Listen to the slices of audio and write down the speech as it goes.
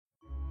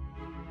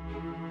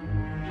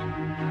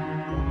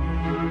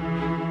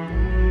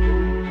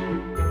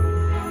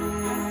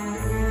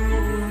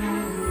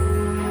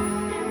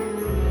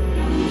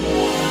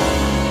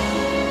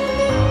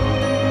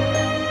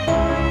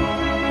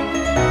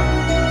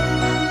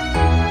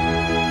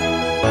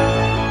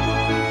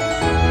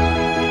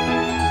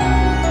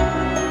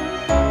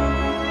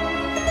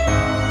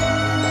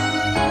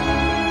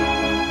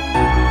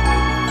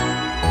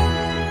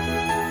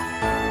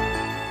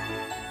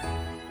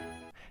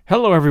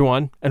Hello,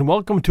 everyone, and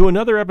welcome to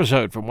another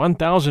episode from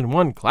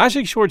 1001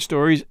 Classic Short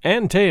Stories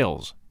and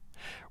Tales.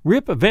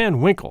 Rip Van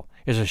Winkle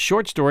is a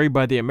short story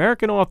by the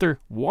American author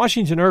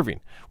Washington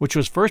Irving, which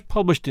was first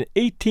published in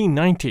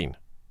 1819.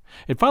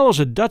 It follows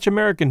a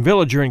Dutch-American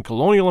villager in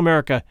colonial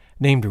America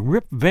named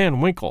Rip Van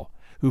Winkle,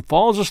 who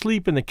falls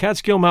asleep in the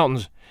Catskill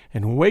Mountains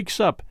and wakes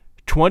up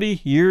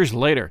 20 years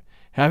later,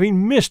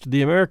 having missed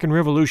the American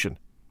Revolution.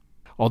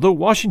 Although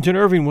Washington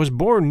Irving was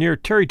born near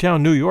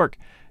Tarrytown, New York,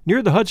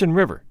 near the Hudson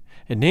River,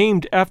 and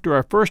named after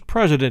our first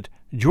president,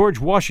 George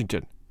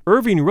Washington,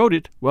 Irving wrote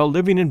it while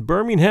living in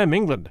Birmingham,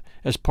 England,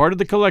 as part of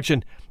the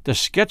collection The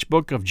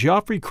Sketchbook of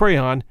Geoffrey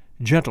Crayon,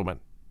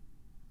 Gentleman.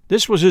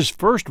 This was his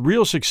first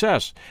real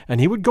success, and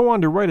he would go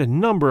on to write a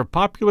number of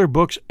popular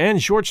books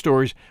and short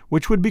stories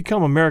which would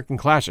become American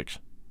classics.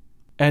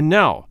 And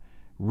now,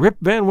 Rip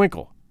Van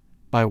Winkle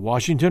by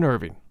Washington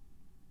Irving.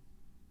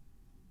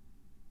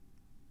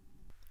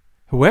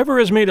 Whoever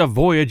has made a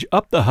voyage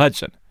up the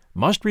Hudson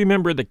must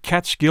remember the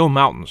Catskill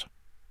Mountains.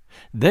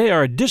 They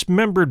are a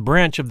dismembered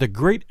branch of the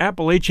great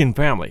Appalachian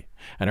family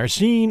and are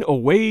seen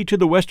away to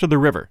the west of the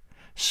river,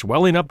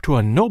 swelling up to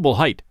a noble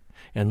height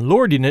and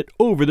lording it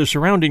over the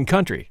surrounding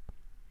country.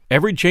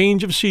 Every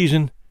change of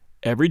season,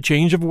 every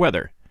change of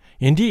weather,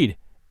 indeed,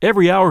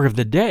 every hour of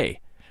the day,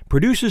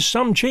 produces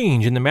some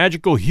change in the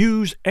magical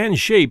hues and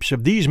shapes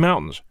of these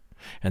mountains,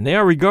 and they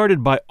are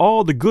regarded by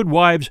all the good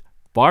wives,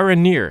 far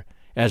and near,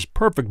 as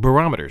perfect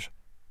barometers.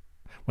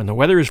 When the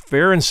weather is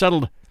fair and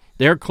settled,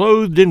 they are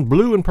clothed in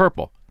blue and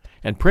purple,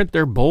 and print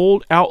their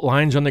bold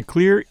outlines on the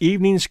clear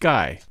evening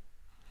sky.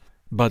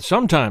 But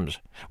sometimes,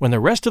 when the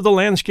rest of the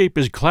landscape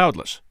is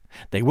cloudless,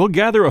 they will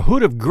gather a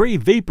hood of gray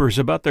vapors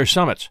about their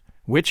summits,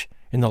 which,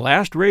 in the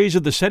last rays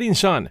of the setting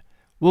sun,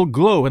 will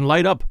glow and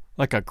light up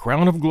like a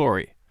crown of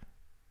glory.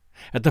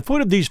 At the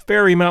foot of these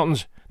fairy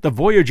mountains, the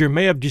voyager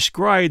may have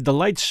descried the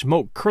light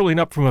smoke curling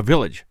up from a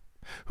village,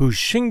 whose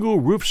shingle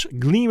roofs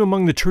gleam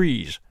among the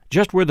trees,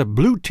 just where the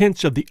blue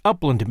tints of the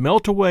upland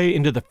melt away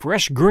into the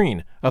fresh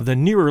green of the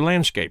nearer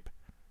landscape.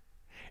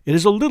 It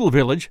is a little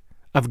village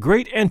of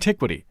great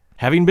antiquity,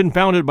 having been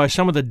founded by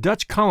some of the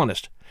Dutch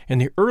colonists in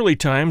the early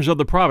times of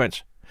the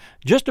province,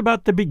 just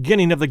about the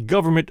beginning of the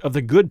government of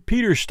the good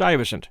Peter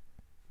Stuyvesant.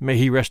 May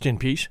he rest in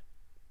peace.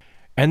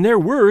 And there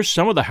were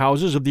some of the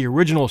houses of the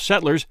original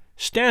settlers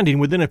standing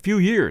within a few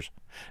years,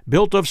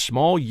 built of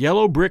small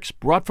yellow bricks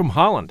brought from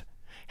Holland,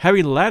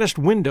 having latticed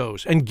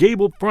windows and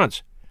gabled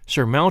fronts,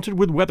 surmounted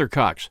with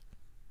weathercocks.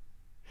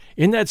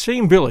 In that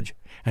same village,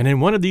 and in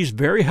one of these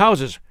very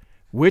houses,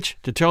 which,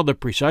 to tell the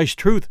precise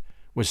truth,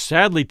 was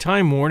sadly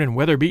time-worn and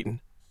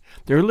weather-beaten,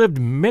 there lived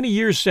many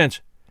years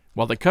since,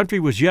 while the country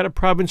was yet a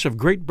province of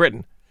Great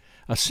Britain,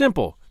 a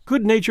simple,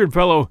 good-natured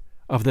fellow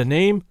of the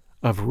name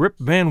of Rip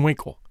Van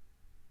Winkle.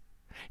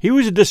 He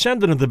was a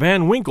descendant of the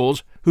Van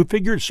Winkles who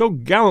figured so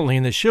gallantly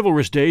in the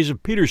chivalrous days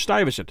of Peter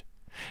Stuyvesant,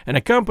 and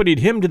accompanied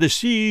him to the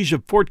siege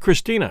of Fort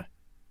Christina.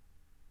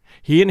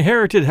 He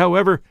inherited,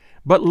 however,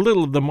 but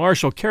little of the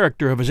martial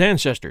character of his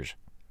ancestors.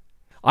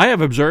 I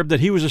have observed that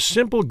he was a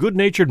simple,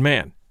 good-natured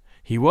man.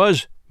 He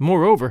was,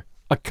 moreover,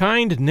 a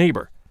kind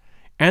neighbor,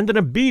 and an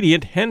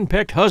obedient,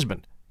 hen-pecked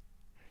husband.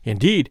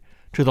 Indeed,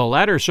 to the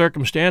latter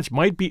circumstance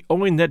might be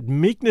owing that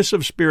meekness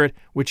of spirit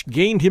which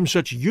gained him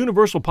such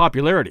universal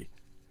popularity,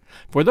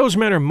 for those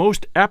men are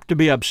most apt to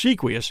be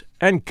obsequious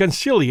and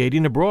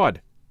conciliating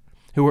abroad,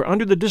 who are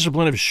under the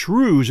discipline of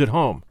shrews at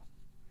home.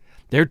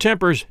 Their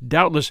tempers,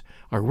 doubtless,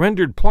 are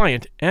rendered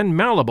pliant and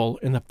malleable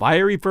in the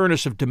fiery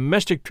furnace of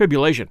domestic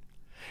tribulation,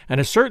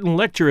 and a certain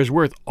lecture is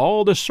worth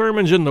all the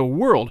sermons in the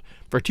world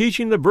for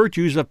teaching the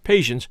virtues of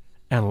patience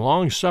and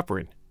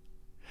long-suffering.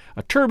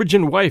 A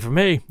turbigian wife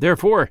may,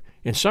 therefore,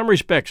 in some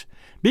respects,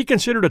 be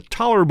considered a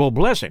tolerable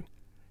blessing,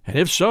 and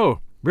if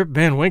so, Rip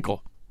Van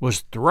Winkle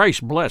was thrice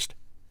blessed.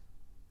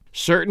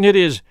 Certain it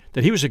is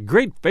that he was a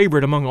great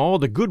favorite among all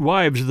the good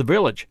wives of the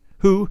village,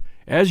 who,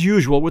 as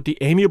usual with the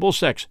amiable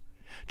sex,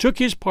 took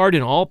his part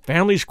in all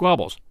family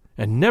squabbles,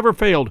 and never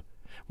failed,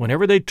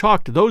 whenever they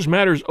talked those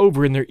matters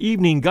over in their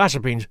evening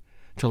gossipings,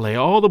 to lay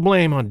all the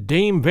blame on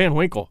Dame Van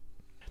Winkle.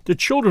 The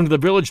children of the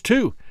village,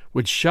 too,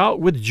 would shout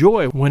with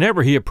joy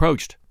whenever he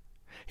approached.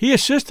 He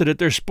assisted at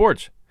their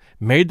sports,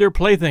 made their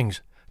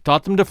playthings,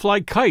 taught them to fly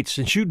kites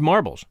and shoot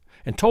marbles,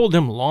 and told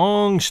them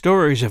long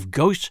stories of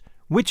ghosts,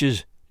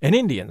 witches, and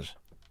Indians.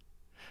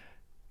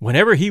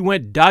 Whenever he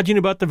went dodging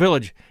about the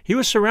village, he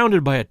was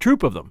surrounded by a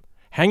troop of them,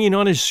 hanging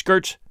on his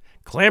skirts,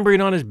 clambering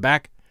on his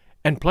back,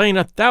 and playing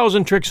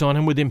 1,000 tricks on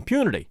him with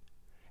impunity,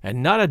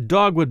 and not a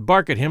dog would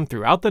bark at him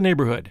throughout the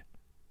neighborhood.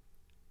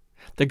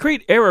 The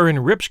great error in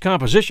Rip's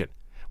composition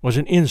was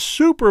an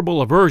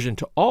insuperable aversion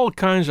to all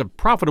kinds of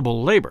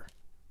profitable labor.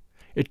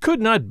 It could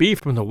not be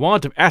from the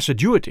want of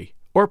assiduity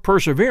or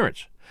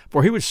perseverance,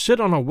 for he would sit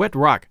on a wet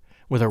rock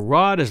with a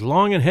rod as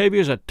long and heavy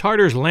as a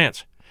Tartar's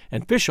lance,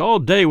 and fish all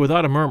day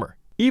without a murmur,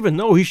 even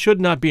though he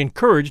should not be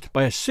encouraged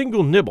by a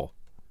single nibble.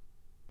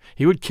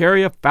 He would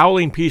carry a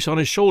fowling piece on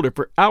his shoulder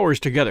for hours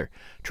together,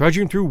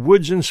 trudging through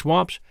woods and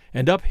swamps,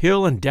 and up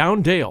hill and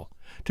down dale,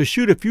 to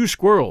shoot a few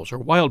squirrels or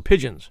wild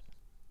pigeons.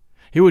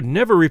 He would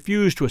never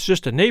refuse to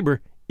assist a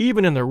neighbor,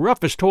 even in the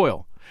roughest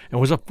toil, and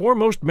was a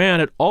foremost man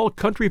at all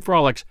country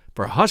frolics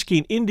for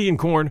husking Indian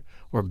corn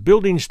or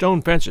building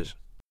stone fences.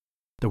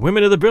 The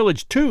women of the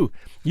village, too,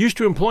 used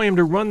to employ him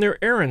to run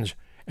their errands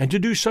and to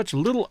do such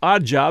little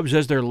odd jobs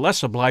as their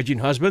less obliging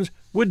husbands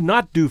would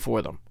not do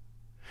for them.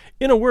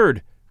 In a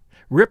word,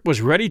 Rip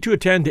was ready to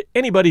attend to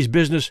anybody's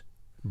business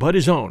but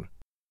his own.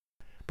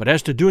 But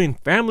as to doing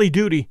family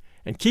duty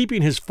and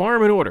keeping his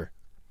farm in order,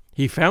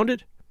 he found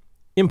it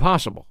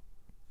impossible.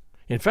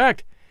 In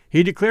fact,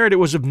 he declared it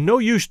was of no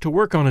use to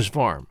work on his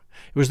farm.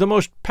 It was the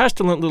most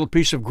pestilent little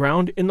piece of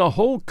ground in the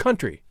whole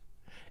country.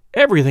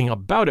 Everything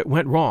about it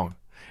went wrong,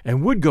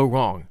 and would go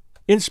wrong,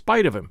 in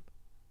spite of him.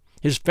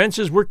 His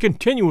fences were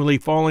continually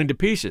falling to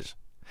pieces.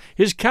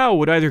 His cow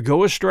would either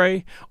go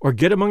astray or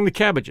get among the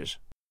cabbages.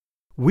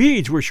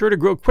 Weeds were sure to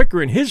grow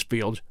quicker in his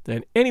fields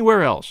than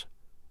anywhere else.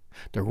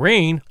 The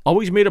rain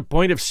always made a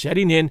point of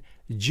setting in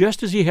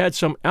just as he had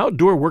some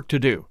outdoor work to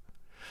do,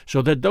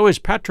 so that though his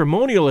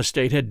patrimonial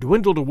estate had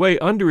dwindled away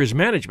under his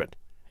management,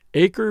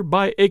 acre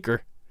by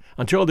acre,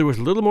 until there was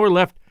little more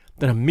left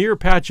than a mere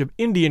patch of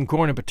Indian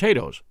corn and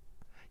potatoes,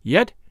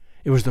 yet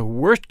it was the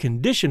worst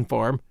conditioned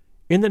farm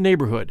in the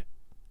neighborhood.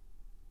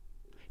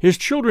 His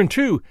children,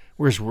 too,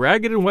 were as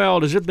ragged and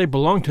wild as if they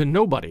belonged to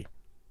nobody.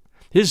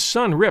 His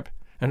son Rip,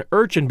 an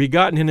urchin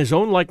begotten in his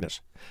own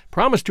likeness,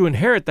 promised to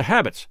inherit the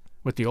habits,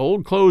 with the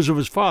old clothes of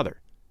his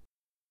father.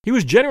 He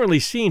was generally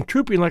seen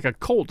trooping like a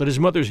colt at his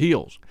mother's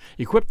heels,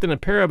 equipped in a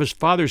pair of his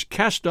father's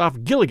cast-off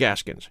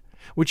gilligaskins,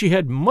 which he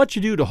had much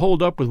ado to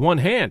hold up with one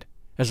hand,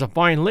 as a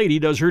fine lady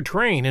does her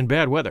train in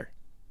bad weather.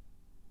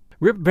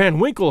 Rip Van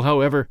Winkle,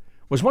 however,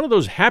 was one of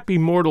those happy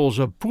mortals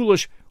of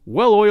foolish,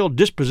 well-oiled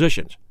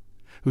dispositions,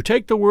 who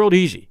take the world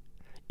easy,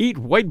 eat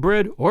white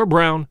bread or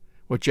brown,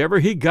 whichever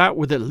he got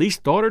with at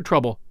least thought or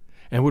trouble,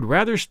 and would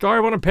rather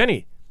starve on a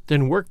penny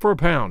than work for a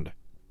pound.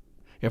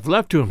 If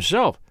left to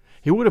himself,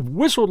 he would have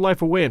whistled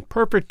life away in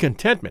perfect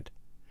contentment,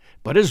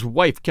 but his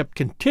wife kept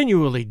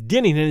continually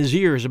dinning in his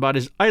ears about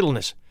his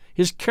idleness,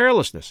 his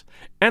carelessness,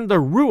 and the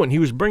ruin he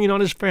was bringing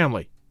on his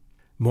family.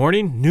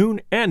 Morning,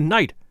 noon, and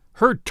night,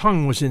 her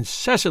tongue was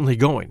incessantly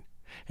going,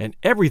 and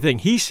everything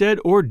he said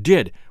or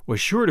did was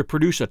sure to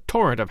produce a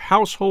torrent of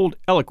household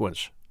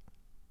eloquence.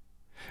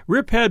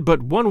 Rip had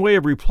but one way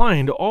of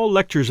replying to all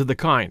lectures of the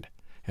kind,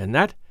 and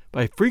that,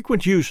 by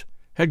frequent use,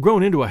 had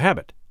grown into a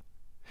habit.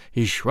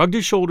 He shrugged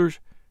his shoulders,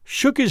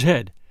 shook his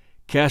head,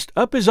 cast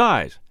up his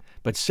eyes,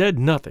 but said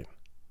nothing.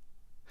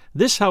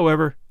 This,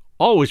 however,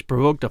 always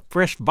provoked a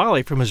fresh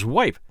volley from his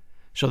wife,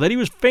 so that he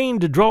was fain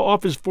to draw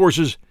off his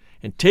forces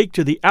and take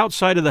to the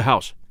outside of the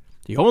house,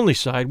 the only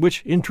side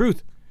which, in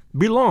truth,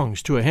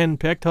 belongs to a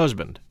hen-pecked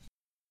husband.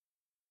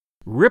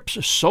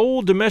 Rip's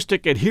sole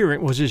domestic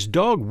adherent was his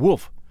dog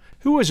Wolf,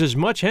 who was as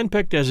much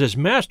henpecked as his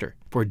master,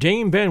 for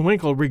Dame Van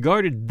Winkle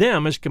regarded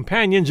them as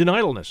companions in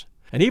idleness,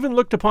 and even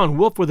looked upon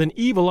Wolf with an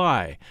evil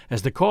eye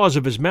as the cause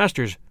of his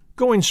master's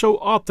going so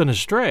often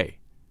astray.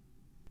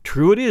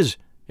 True it is,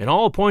 in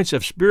all points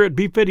of spirit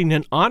befitting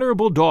an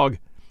honorable dog,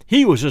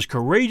 he was as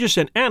courageous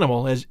an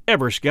animal as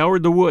ever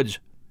scoured the woods.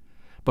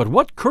 But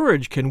what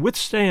courage can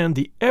withstand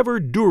the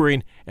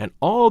ever-during and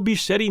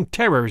all-besetting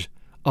terrors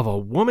of a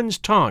woman's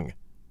tongue?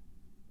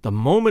 The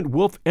moment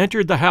Wolf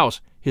entered the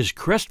house, his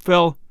crest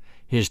fell,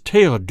 his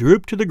tail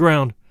drooped to the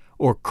ground,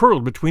 or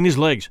curled between his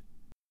legs.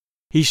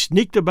 He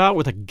sneaked about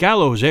with a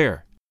gallows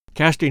air,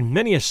 casting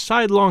many a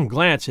sidelong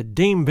glance at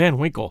Dame Van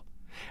Winkle,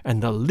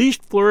 and the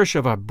least flourish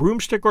of a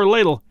broomstick or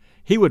ladle,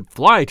 he would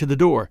fly to the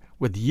door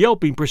with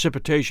yelping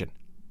precipitation.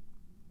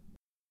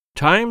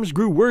 Times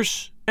grew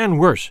worse and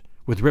worse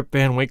with Rip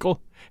Van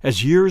Winkle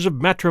as years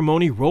of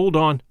matrimony rolled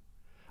on.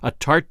 A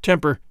tart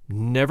temper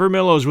never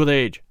mellows with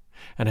age,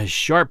 and a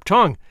sharp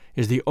tongue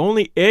is the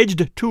only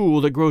edged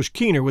tool that grows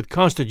keener with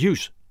constant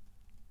use.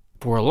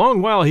 For a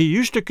long while he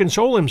used to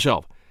console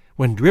himself,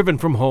 when driven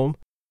from home,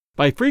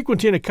 by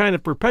frequenting a kind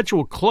of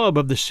perpetual club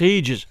of the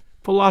sages,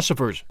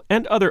 philosophers,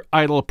 and other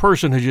idle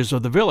personages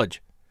of the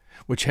village,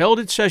 which held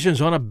its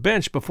sessions on a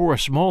bench before a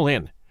small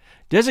inn,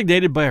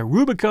 designated by a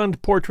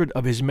rubicund portrait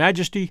of His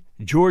Majesty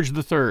George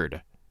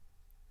III.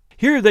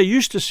 Here they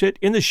used to sit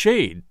in the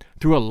shade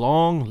through a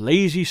long,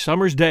 lazy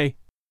summer's day,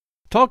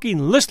 talking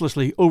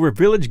listlessly over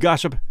village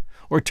gossip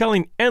or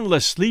telling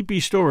endless sleepy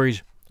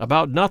stories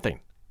about nothing.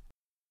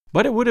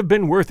 But it would have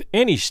been worth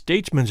any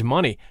statesman's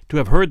money to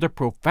have heard the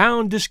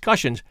profound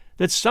discussions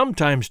that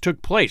sometimes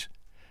took place,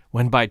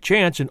 when by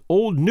chance an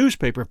old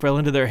newspaper fell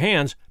into their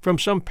hands from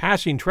some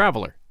passing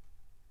traveler.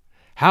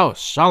 How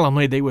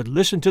solemnly they would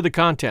listen to the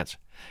contents,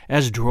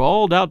 as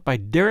drawled out by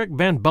Derrick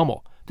Van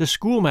Bummel, the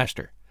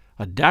schoolmaster,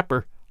 a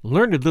dapper,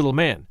 learned little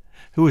man,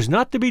 who was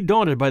not to be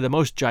daunted by the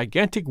most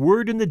gigantic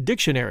word in the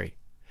dictionary,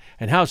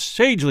 and how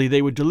sagely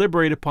they would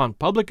deliberate upon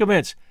public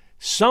events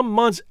some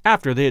months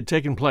after they had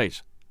taken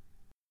place.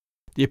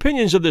 The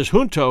opinions of this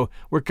junto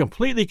were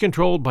completely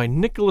controlled by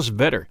Nicholas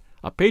Vedder,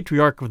 a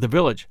patriarch of the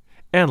village,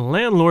 and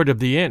landlord of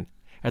the inn,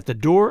 at the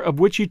door of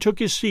which he took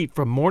his seat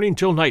from morning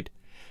till night,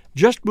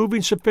 just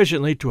moving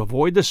sufficiently to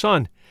avoid the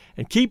sun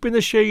and keep in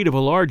the shade of a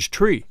large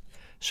tree,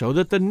 so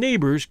that the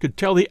neighbors could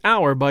tell the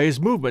hour by his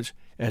movements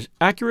as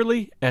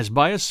accurately as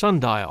by a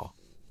sundial.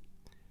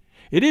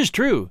 It is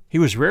true, he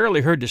was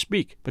rarely heard to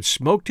speak, but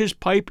smoked his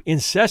pipe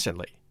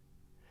incessantly.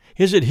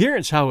 His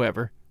adherents,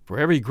 however, for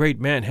every great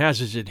man has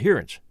his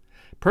adherents,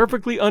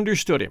 perfectly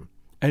understood him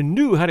and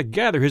knew how to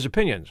gather his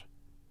opinions.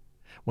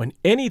 When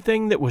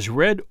anything that was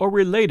read or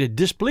related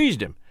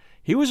displeased him,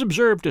 he was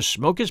observed to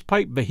smoke his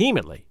pipe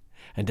vehemently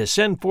and to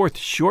send forth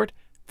short,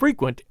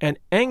 frequent, and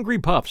angry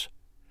puffs.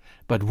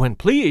 But when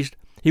pleased,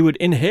 he would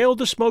inhale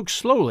the smoke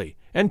slowly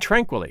and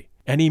tranquilly,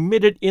 and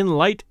emit it in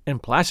light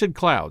and placid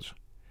clouds,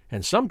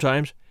 and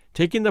sometimes,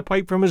 taking the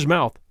pipe from his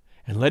mouth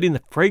and letting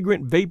the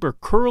fragrant vapor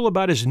curl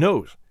about his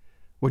nose,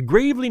 would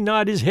gravely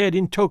nod his head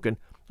in token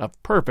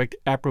of perfect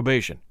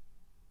approbation.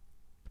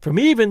 From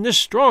even this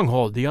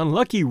stronghold the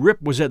unlucky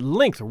Rip was at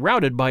length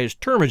routed by his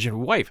termagant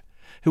wife,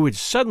 who would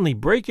suddenly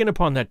break in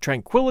upon that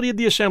tranquillity of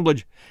the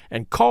assemblage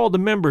and call the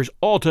members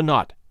all to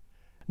naught.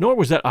 Nor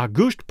was that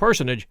august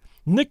personage,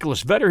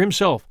 Nicholas Vedder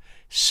himself,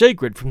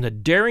 sacred from the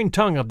daring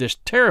tongue of this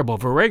terrible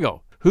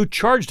virago, who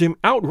charged him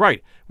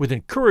outright with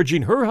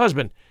encouraging her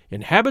husband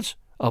in habits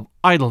of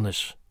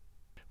idleness.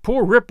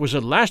 Poor Rip was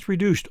at last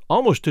reduced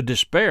almost to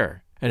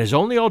despair, and his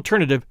only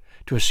alternative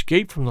to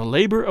escape from the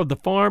labor of the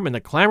farm and the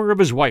clamor of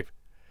his wife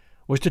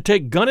was to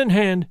take gun in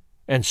hand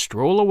and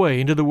stroll away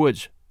into the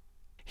woods.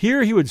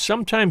 Here he would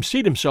sometimes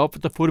seat himself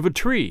at the foot of a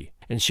tree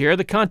and share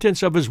the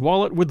contents of his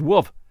wallet with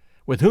Wolf,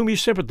 with whom he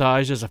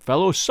sympathized as a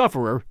fellow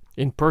sufferer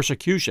in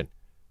persecution.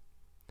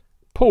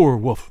 "Poor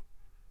Wolf,"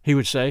 he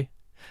would say,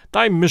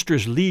 "thy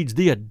mistress leads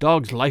thee a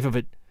dog's life of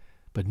it.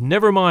 But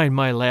never mind,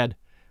 my lad.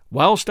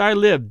 Whilst I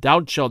live,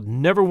 thou shalt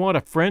never want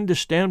a friend to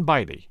stand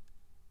by thee."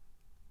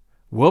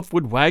 Wolf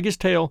would wag his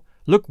tail,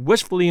 look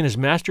wistfully in his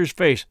master's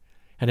face,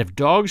 and if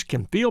dogs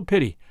can feel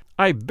pity,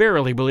 I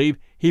verily believe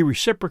he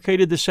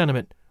reciprocated the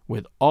sentiment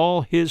with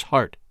all his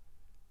heart.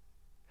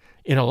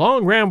 In a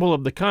long ramble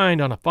of the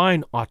kind on a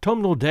fine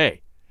autumnal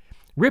day,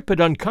 Rip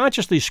had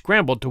unconsciously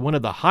scrambled to one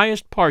of the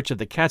highest parts of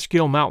the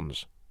Catskill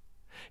Mountains.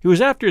 He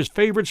was after his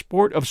favorite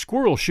sport of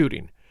squirrel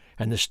shooting,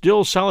 and the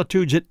still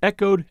solitudes had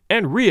echoed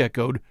and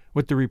re-echoed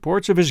with the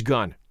reports of his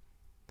gun.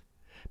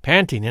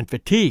 Panting and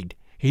fatigued,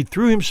 he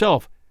threw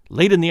himself,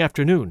 late in the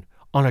afternoon,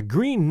 on a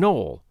green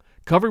knoll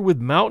covered with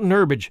mountain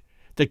herbage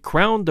that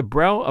crowned the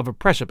brow of a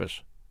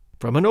precipice.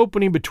 From an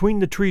opening between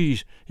the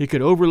trees he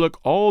could overlook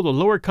all the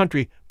lower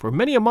country for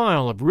many a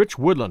mile of rich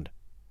woodland.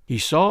 He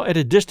saw at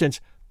a distance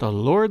the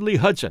lordly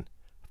Hudson,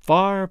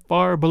 far,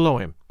 far below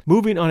him,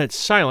 moving on its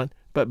silent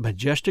but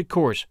majestic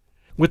course,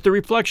 with the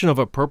reflection of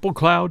a purple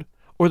cloud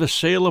or the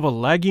sail of a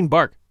lagging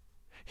bark,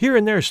 here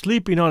and there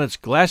sleeping on its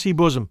glassy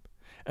bosom,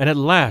 and at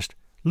last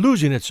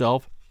losing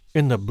itself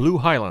in the blue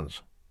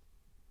highlands.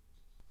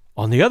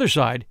 On the other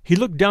side he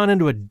looked down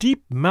into a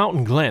deep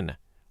mountain glen,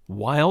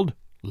 wild,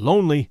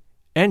 lonely,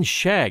 and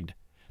shagged,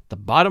 the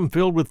bottom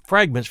filled with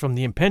fragments from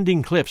the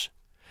impending cliffs,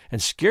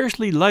 and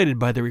scarcely lighted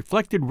by the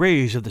reflected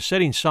rays of the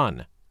setting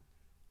sun.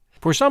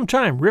 For some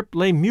time Rip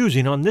lay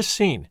musing on this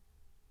scene.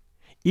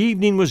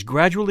 Evening was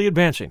gradually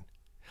advancing.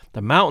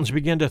 The mountains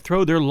began to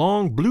throw their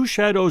long blue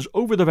shadows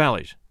over the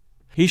valleys.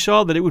 He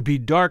saw that it would be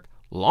dark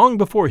long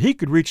before he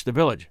could reach the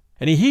village,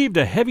 and he heaved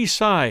a heavy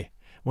sigh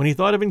when he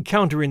thought of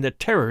encountering the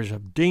terrors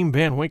of Dame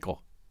Van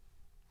Winkle.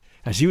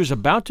 As he was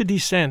about to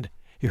descend,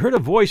 he heard a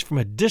voice from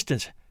a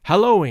distance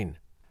hallooing,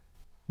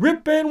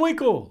 "Rip Van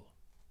Winkle!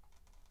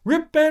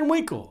 Rip Van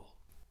Winkle!"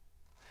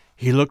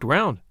 He looked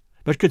round,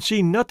 but could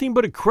see nothing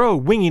but a crow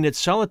winging its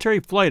solitary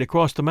flight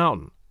across the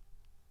mountain.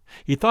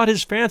 He thought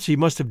his fancy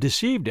must have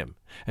deceived him,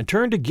 and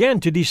turned again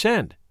to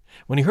descend,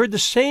 when he heard the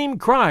same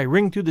cry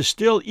ring through the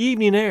still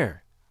evening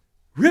air,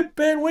 "Rip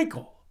Van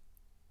Winkle!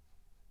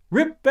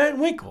 Rip Van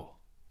Winkle!"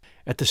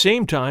 At the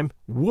same time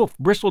Wolf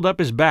bristled up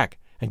his back,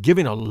 and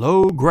giving a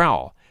low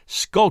growl,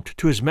 skulked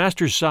to his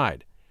master's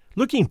side,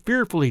 looking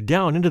fearfully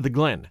down into the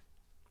glen.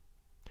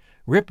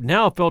 Rip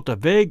now felt a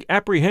vague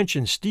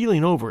apprehension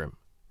stealing over him.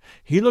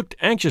 He looked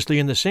anxiously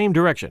in the same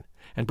direction,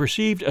 and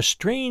perceived a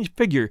strange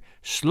figure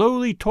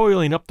slowly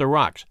toiling up the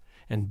rocks,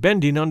 and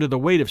bending under the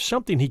weight of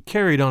something he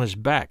carried on his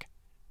back.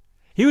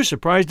 He was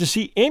surprised to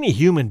see any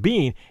human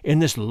being in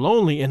this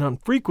lonely and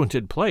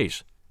unfrequented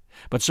place,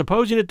 but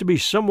supposing it to be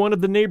someone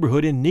of the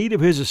neighborhood in need of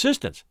his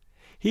assistance,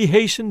 he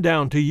hastened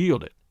down to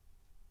yield it.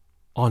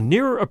 On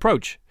nearer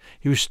approach,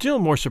 he was still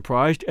more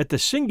surprised at the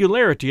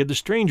singularity of the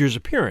stranger's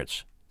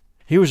appearance.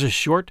 He was a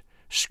short,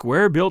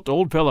 square-built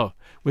old fellow,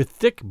 with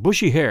thick,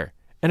 bushy hair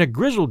and a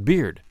grizzled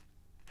beard.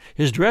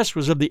 His dress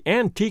was of the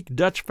antique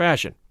Dutch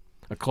fashion,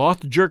 a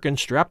cloth jerkin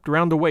strapped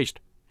around the waist,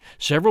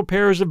 several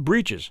pairs of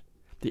breeches,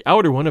 the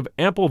outer one of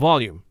ample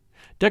volume,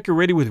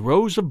 decorated with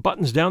rows of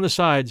buttons down the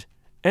sides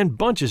and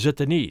bunches at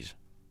the knees.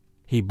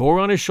 He bore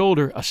on his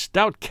shoulder a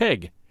stout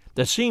keg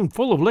that seemed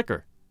full of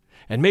liquor,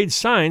 and made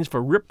signs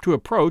for Rip to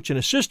approach and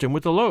assist him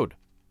with the load.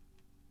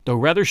 Though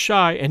rather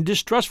shy and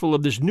distrustful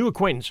of this new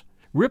acquaintance,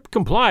 Rip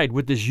complied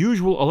with his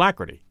usual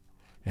alacrity,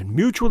 and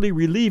mutually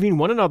relieving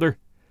one another,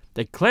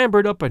 they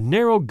clambered up a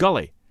narrow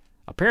gully,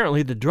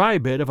 apparently the dry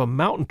bed of a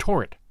mountain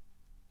torrent.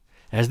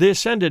 As they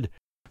ascended,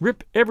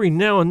 Rip every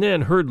now and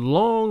then heard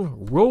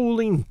long,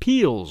 rolling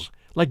peals,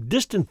 like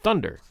distant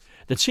thunder,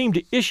 that seemed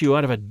to issue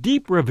out of a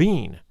deep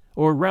ravine,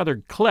 or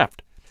rather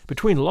cleft,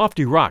 between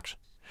lofty rocks,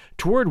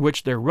 toward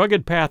which their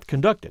rugged path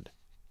conducted.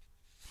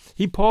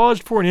 He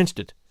paused for an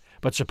instant,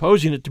 but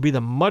supposing it to be the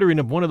muttering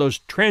of one of those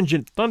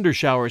transient thunder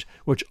showers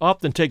which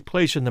often take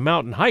place in the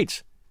mountain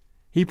heights,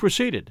 he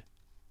proceeded.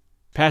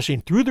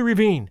 Passing through the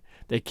ravine,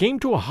 they came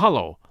to a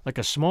hollow like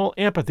a small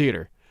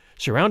amphitheater,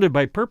 surrounded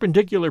by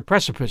perpendicular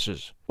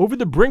precipices, over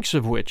the brinks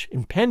of which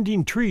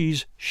impending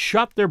trees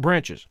shot their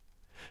branches,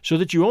 so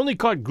that you only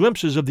caught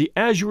glimpses of the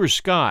azure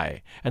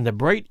sky and the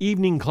bright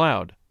evening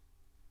cloud.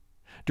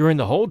 During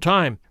the whole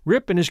time,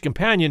 Rip and his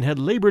companion had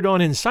labored on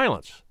in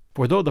silence,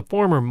 for though the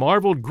former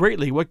marveled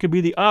greatly what could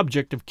be the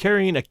object of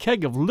carrying a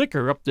keg of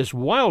liquor up this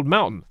wild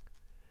mountain,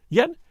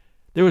 yet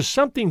there was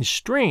something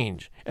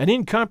strange and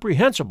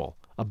incomprehensible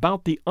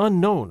about the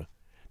unknown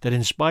that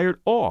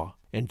inspired awe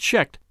and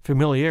checked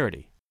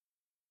familiarity.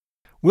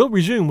 We'll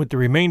resume with the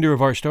remainder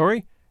of our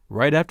story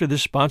right after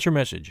this sponsor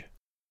message.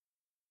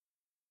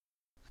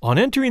 On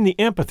entering the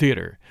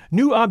amphitheater,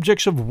 new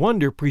objects of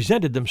wonder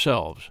presented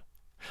themselves.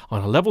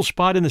 On a level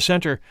spot in the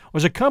center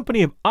was a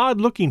company of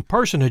odd-looking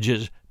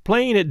personages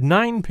playing at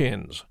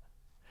ninepins.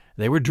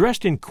 They were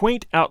dressed in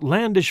quaint,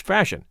 outlandish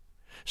fashion.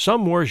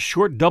 Some wore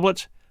short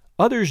doublets,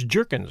 others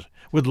jerkins,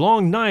 with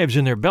long knives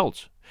in their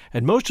belts,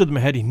 and most of them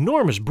had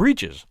enormous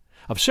breeches,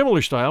 of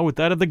similar style with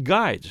that of the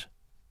guides.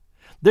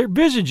 Their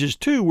visages,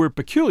 too, were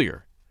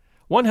peculiar.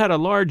 One had a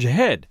large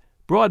head,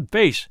 broad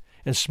face,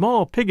 and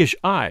small piggish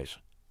eyes.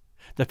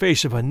 The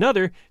face of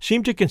another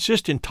seemed to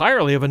consist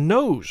entirely of a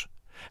nose,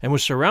 and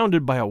was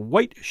surrounded by a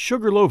white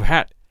sugar-loaf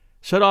hat,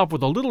 set off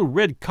with a little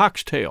red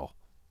cock's tail.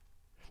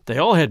 They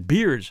all had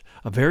beards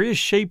of various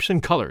shapes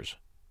and colors.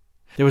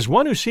 There was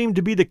one who seemed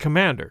to be the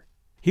commander.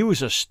 He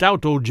was a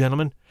stout old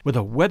gentleman with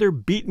a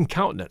weather-beaten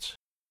countenance.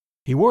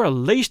 He wore a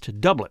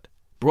laced doublet,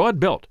 broad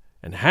belt,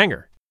 and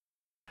hanger,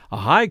 a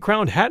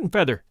high-crowned hat and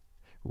feather,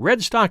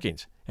 red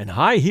stockings, and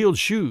high-heeled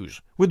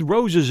shoes with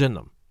roses in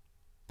them.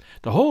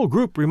 The whole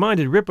group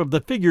reminded Rip of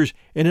the figures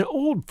in an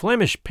old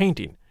Flemish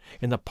painting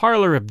in the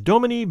parlor of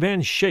Dominie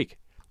van Schaik,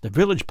 the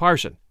village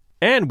parson,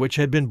 and which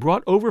had been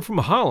brought over from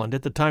Holland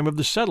at the time of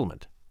the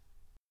settlement.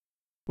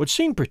 What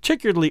seemed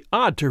particularly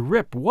odd to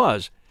Rip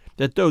was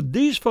that though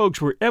these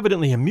folks were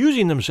evidently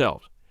amusing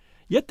themselves,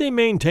 yet they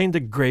maintained the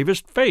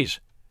gravest face,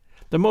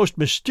 the most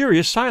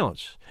mysterious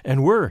silence,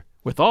 and were,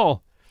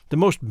 withal, the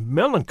most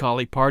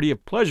melancholy party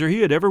of pleasure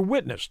he had ever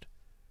witnessed.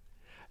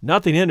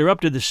 Nothing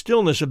interrupted the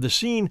stillness of the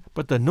scene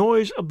but the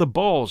noise of the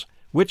balls,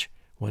 which,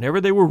 whenever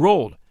they were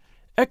rolled,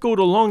 echoed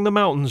along the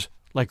mountains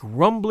like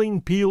rumbling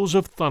peals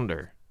of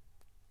thunder.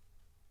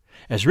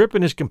 As Rip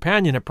and his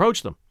companion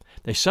approached them,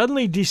 they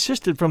suddenly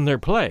desisted from their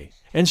play,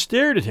 and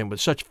stared at him with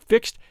such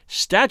fixed,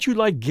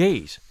 statue-like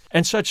gaze,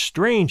 and such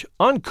strange,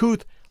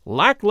 uncouth,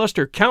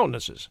 lackluster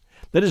countenances,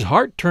 that his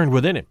heart turned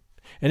within him,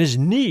 and his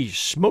knees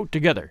smote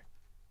together.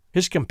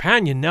 His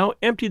companion now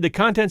emptied the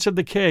contents of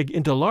the keg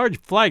into large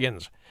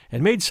flagons,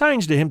 and made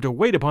signs to him to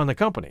wait upon the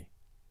company.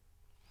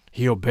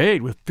 He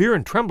obeyed with fear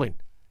and trembling.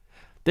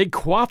 They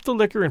quaffed the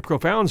liquor in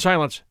profound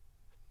silence,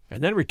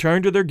 and then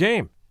returned to their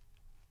game.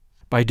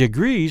 By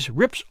degrees,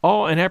 Rip's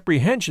awe and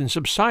apprehension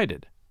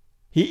subsided.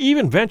 He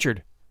even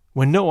ventured,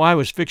 when no eye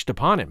was fixed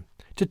upon him,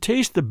 to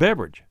taste the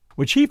beverage,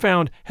 which he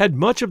found had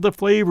much of the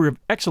flavor of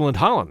excellent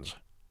Hollands.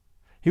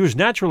 He was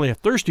naturally a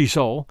thirsty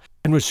soul,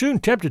 and was soon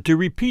tempted to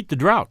repeat the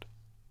draught.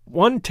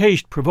 One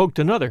taste provoked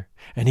another,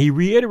 and he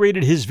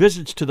reiterated his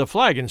visits to the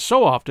flagon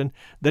so often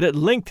that at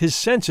length his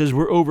senses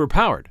were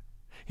overpowered.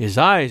 His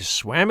eyes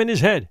swam in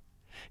his head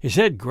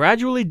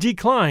gradually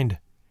declined,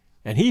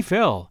 and he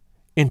fell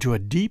into a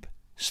deep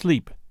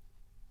sleep.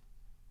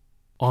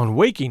 On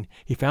waking,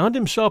 he found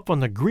himself on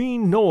the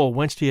green knoll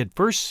whence he had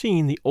first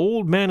seen the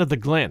old man of the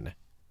glen.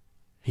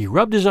 He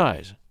rubbed his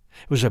eyes.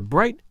 It was a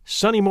bright,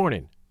 sunny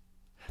morning.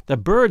 The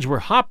birds were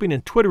hopping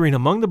and twittering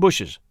among the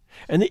bushes,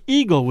 and the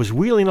eagle was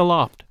wheeling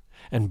aloft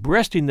and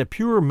breasting the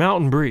pure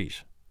mountain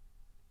breeze.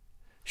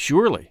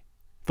 Surely,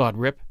 thought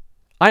Rip,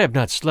 I have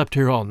not slept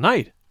here all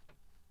night.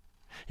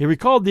 He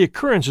recalled the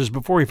occurrences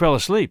before he fell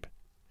asleep.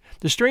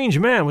 The strange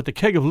man with the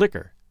keg of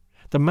liquor,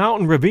 the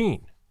mountain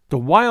ravine, the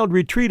wild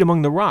retreat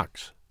among the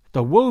rocks,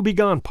 the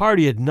woe-begone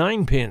party at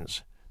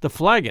ninepins, the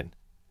flagon.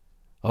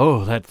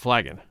 Oh, that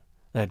flagon,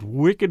 that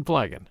wicked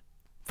flagon,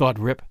 thought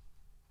Rip.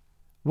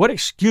 What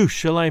excuse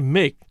shall I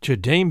make to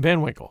Dame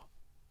Van Winkle?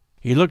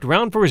 He looked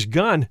round for his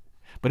gun,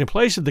 but in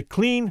place of the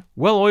clean,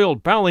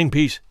 well-oiled fowling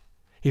piece,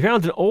 he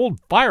found an old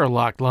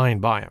firelock lying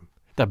by him,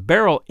 the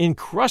barrel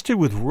encrusted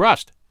with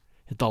rust,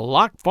 the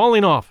lock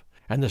falling off,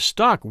 and the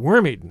stock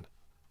worm-eaten.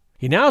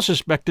 He now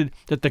suspected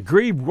that the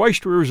grave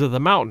roisterers of the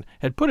mountain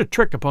had put a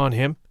trick upon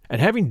him, and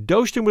having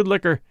dosed him with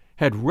liquor,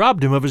 had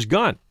robbed him of his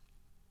gun.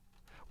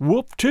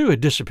 Wolf, too,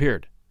 had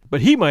disappeared,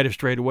 but he might have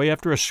strayed away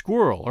after a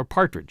squirrel or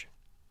partridge.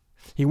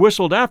 He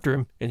whistled after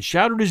him and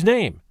shouted his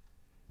name,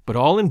 but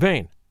all in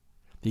vain.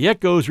 The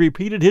echoes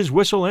repeated his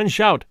whistle and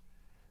shout,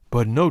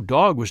 but no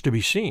dog was to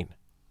be seen.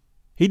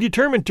 he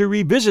determined to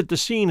revisit the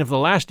scene of the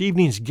last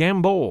evening's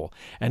gambol,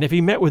 and if he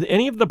met with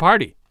any of the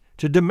party,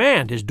 to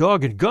demand his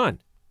dog and gun.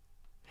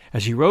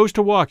 As he rose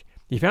to walk,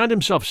 he found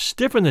himself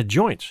stiff in the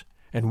joints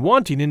and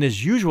wanting in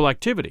his usual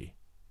activity.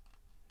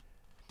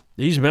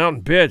 "These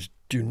mountain beds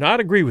do not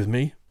agree with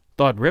me,"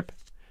 thought Rip,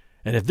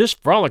 "and if this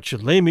frolic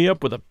should lay me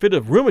up with a fit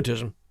of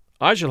rheumatism,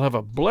 I shall have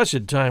a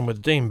blessed time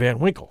with Dame Van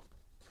Winkle."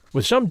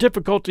 With some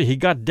difficulty he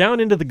got down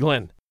into the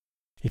glen.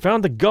 He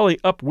found the gully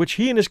up which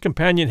he and his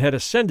companion had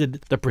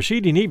ascended the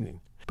preceding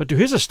evening, but to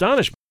his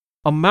astonishment,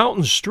 a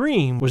mountain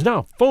stream was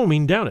now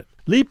foaming down it,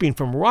 leaping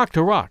from rock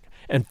to rock,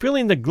 and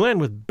filling the glen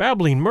with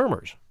babbling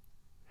murmurs.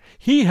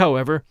 He,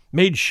 however,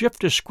 made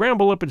shift to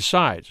scramble up its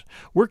sides,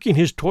 working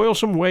his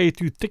toilsome way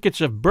through thickets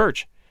of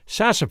birch,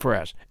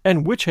 sassafras,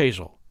 and witch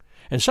hazel,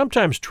 and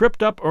sometimes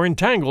tripped up or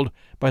entangled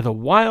by the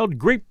wild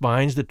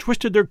grapevines that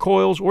twisted their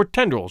coils or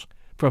tendrils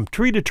from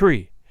tree to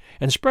tree,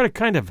 and spread a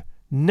kind of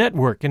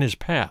network in his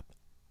path.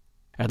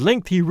 At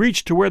length he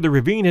reached to where the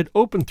ravine had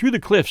opened through the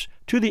cliffs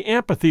to the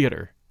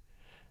amphitheater,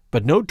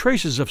 but no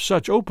traces of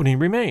such opening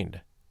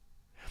remained.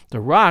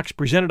 The rocks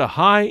presented a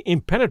high,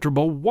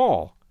 impenetrable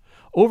wall,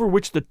 over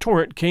which the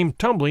torrent came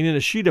tumbling in a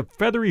sheet of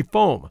feathery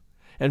foam,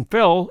 and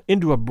fell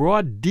into a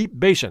broad, deep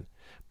basin,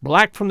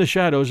 black from the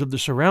shadows of the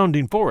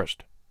surrounding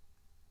forest.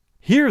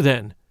 Here,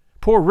 then,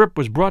 poor Rip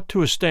was brought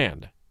to a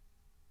stand.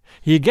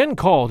 He again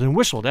called and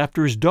whistled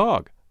after his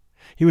dog.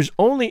 He was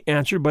only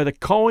answered by the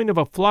cawing of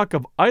a flock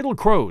of idle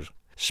crows,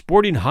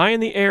 sporting high in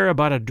the air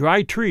about a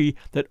dry tree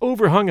that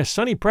overhung a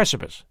sunny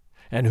precipice,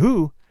 and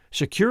who,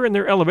 secure in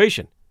their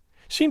elevation,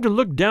 seemed to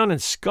look down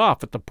and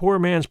scoff at the poor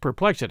man's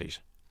perplexities.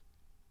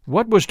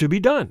 What was to be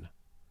done?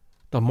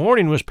 The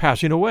morning was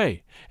passing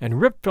away,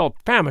 and Rip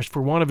felt famished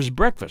for want of his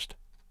breakfast.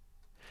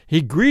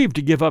 He grieved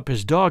to give up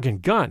his dog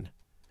and gun.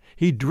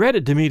 He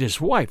dreaded to meet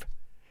his wife,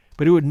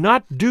 but it would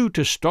not do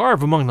to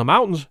starve among the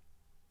mountains.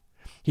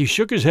 He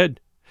shook his head,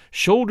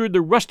 shouldered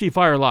the rusty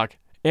firelock,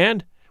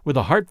 and, with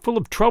a heart full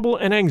of trouble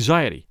and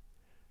anxiety,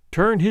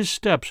 turned his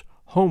steps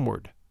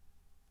homeward.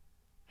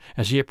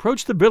 As he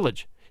approached the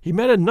village, he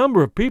met a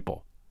number of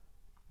people,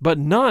 but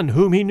none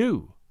whom he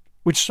knew,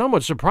 which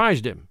somewhat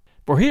surprised him,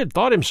 for he had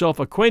thought himself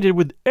acquainted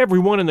with every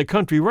one in the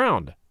country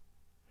round.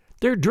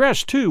 Their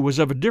dress, too, was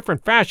of a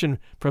different fashion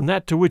from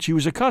that to which he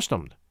was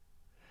accustomed.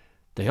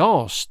 They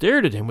all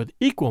stared at him with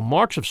equal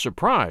marks of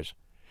surprise,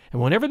 and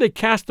whenever they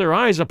cast their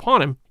eyes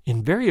upon him,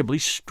 invariably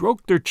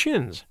stroked their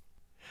chins.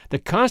 The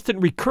constant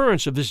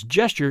recurrence of this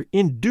gesture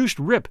induced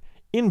Rip,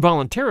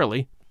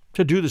 involuntarily,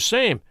 to do the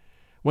same,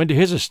 when, to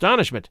his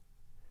astonishment,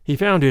 he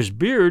found his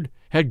beard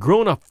had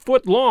grown a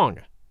foot long.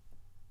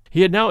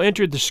 He had now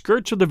entered the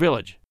skirts of the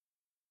village.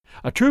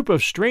 A troop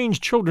of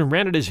strange children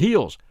ran at his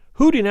heels,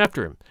 hooting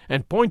after him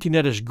and pointing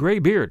at his gray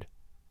beard.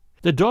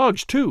 The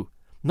dogs, too,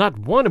 not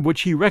one of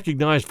which he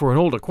recognized for an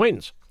old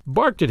acquaintance,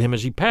 barked at him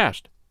as he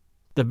passed.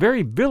 The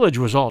very village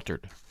was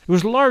altered. It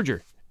was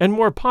larger and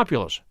more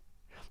populous.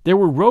 There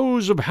were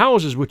rows of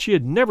houses which he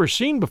had never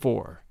seen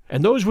before,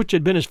 and those which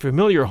had been his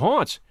familiar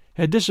haunts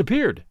had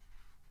disappeared.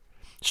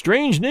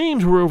 Strange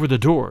names were over the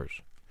doors,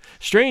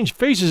 strange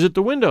faces at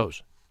the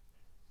windows.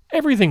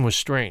 Everything was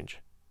strange.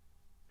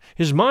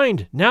 His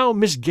mind now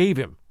misgave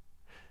him.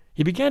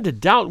 He began to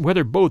doubt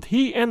whether both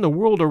he and the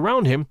world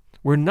around him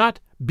were not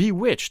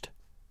bewitched.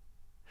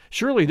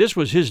 Surely this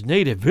was his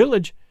native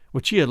village,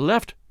 which he had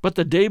left but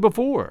the day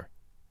before.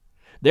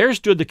 There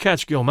stood the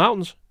Catskill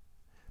Mountains.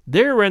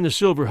 There ran the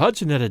Silver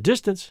Hudson at a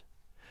distance.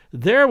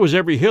 There was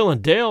every hill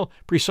and dale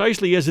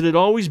precisely as it had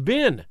always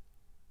been.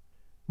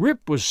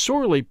 Rip was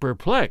sorely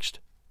perplexed.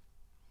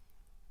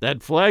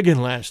 "That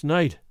flagon last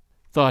night,"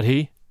 thought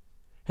he,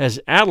 "has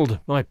addled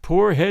my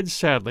poor head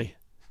sadly."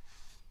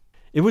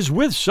 It was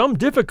with some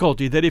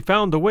difficulty that he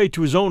found the way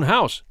to his own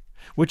house,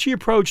 which he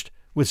approached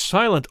with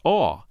silent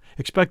awe,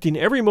 expecting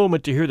every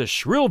moment to hear the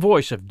shrill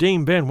voice of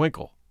Dame Van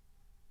Winkle.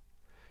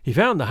 He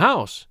found the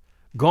house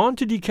gone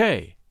to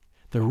decay,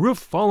 the roof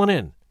fallen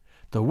in,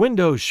 the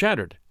windows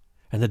shattered,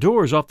 and the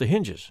doors off the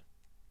hinges.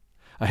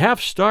 A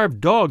half-starved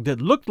dog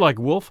that looked like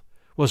Wolf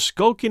was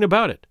skulking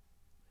about it.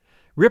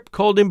 Rip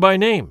called him by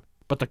name,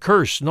 but the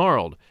cur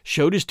snarled,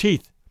 showed his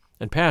teeth,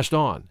 and passed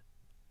on.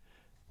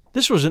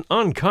 This was an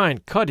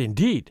unkind cut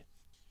indeed.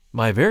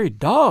 "My very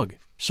dog,"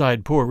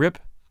 sighed poor Rip,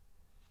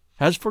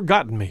 "has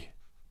forgotten me."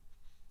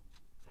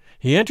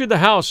 He entered the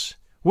house,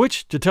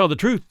 which, to tell the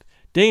truth,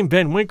 Dame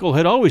Van Winkle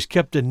had always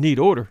kept in neat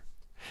order.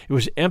 It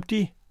was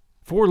empty,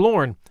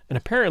 forlorn, and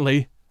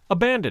apparently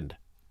abandoned.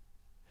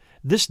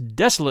 This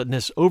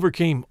desolateness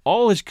overcame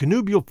all his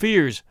connubial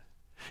fears.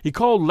 He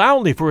called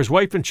loudly for his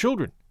wife and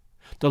children.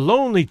 The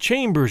lonely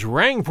chambers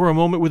rang for a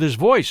moment with his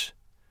voice,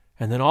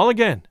 and then all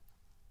again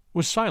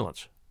was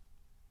silence.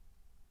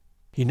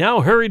 He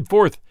now hurried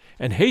forth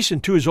and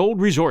hastened to his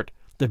old resort,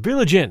 the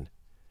village inn,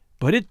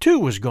 but it too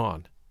was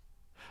gone.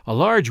 A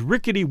large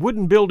rickety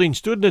wooden building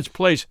stood in its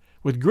place,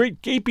 with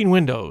great gaping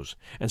windows,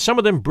 and some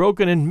of them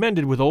broken and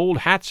mended with old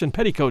hats and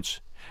petticoats,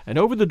 and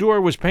over the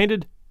door was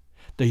painted,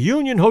 "The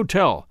Union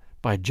Hotel,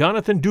 by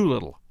Jonathan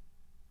Doolittle."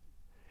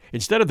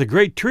 Instead of the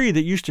great tree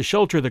that used to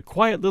shelter the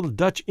quiet little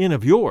Dutch inn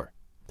of yore,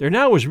 there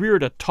now was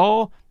reared a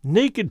tall,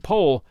 naked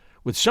pole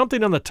with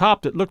something on the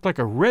top that looked like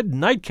a red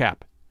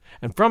nightcap,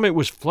 and from it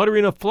was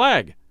fluttering a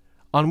flag,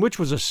 on which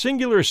was a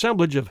singular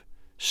assemblage of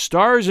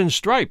stars and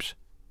stripes.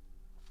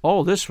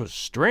 All this was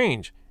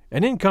strange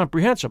and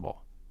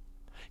incomprehensible.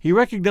 He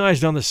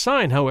recognized on the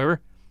sign,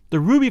 however, the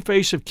ruby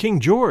face of King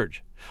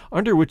George,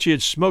 under which he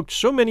had smoked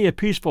so many a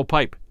peaceful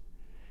pipe.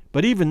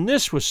 But even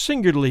this was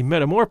singularly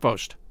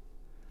metamorphosed.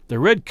 The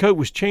red coat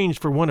was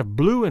changed for one of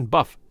blue and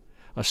buff.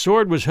 A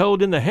sword was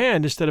held in the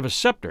hand instead of a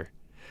scepter.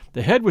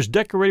 The head was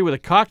decorated with a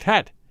cocked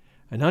hat,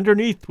 and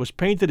underneath was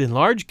painted in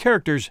large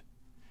characters,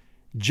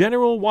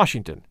 General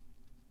Washington.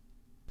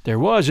 There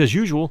was, as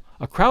usual,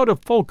 a crowd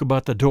of folk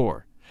about the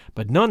door,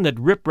 but none that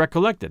Rip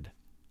recollected.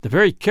 The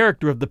very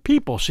character of the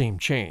people seemed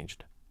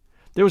changed.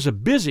 There was a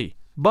busy,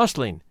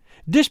 bustling,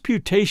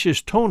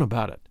 disputatious tone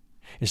about it,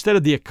 instead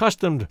of the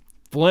accustomed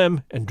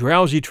phlegm and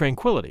drowsy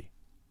tranquillity.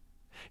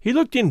 He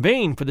looked in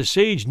vain for the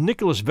sage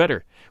Nicholas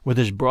Vedder, with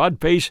his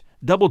broad face,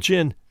 double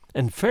chin,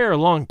 and fair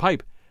long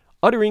pipe,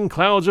 uttering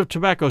clouds of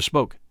tobacco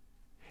smoke,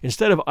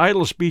 instead of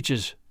idle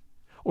speeches,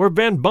 or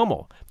Van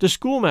Bummel, the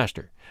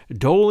schoolmaster,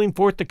 doling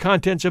forth the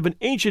contents of an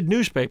ancient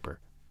newspaper.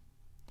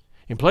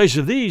 In place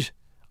of these,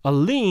 a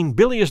lean,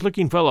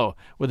 bilious-looking fellow,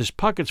 with his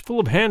pockets full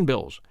of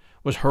handbills,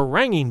 was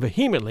haranguing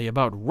vehemently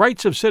about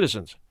rights of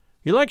citizens,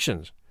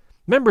 elections,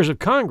 members of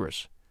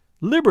Congress,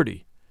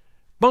 liberty,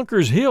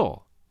 Bunker's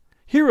Hill,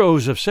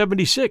 heroes of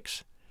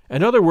 '76,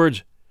 and other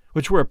words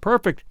which were a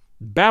perfect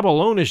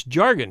Babylonish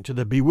jargon to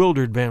the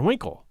bewildered Van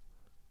Winkle.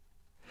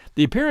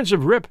 The appearance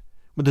of Rip,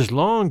 with his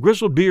long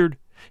grizzled beard,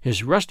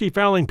 his rusty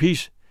fowling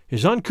piece,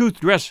 his uncouth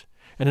dress,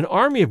 and an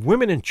army of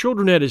women and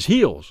children at his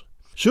heels,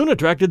 soon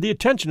attracted the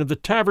attention of the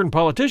tavern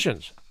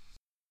politicians.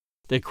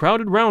 They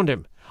crowded round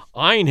him,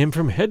 eyeing him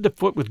from head to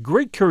foot with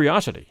great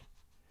curiosity.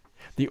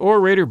 The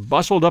orator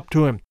bustled up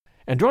to him,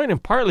 and drawing him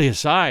partly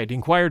aside,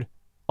 inquired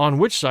on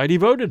which side he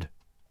voted.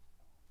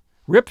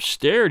 Rip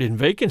stared in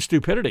vacant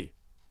stupidity.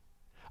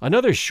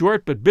 Another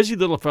short but busy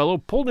little fellow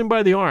pulled him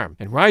by the arm,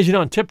 and rising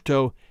on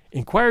tiptoe,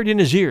 inquired in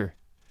his ear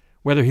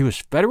whether he was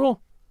Federal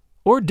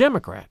or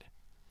Democrat.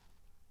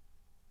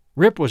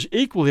 Rip was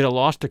equally at a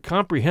loss to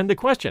comprehend the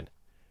question,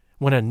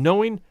 when a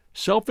knowing,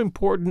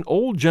 self-important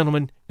old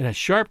gentleman in a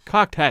sharp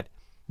cocked hat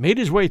made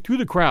his way through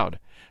the crowd,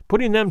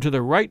 putting them to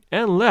the right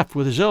and left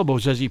with his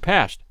elbows as he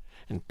passed,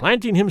 and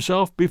planting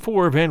himself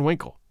before Van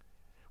Winkle,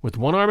 with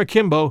one arm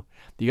akimbo,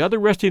 the other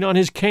resting on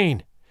his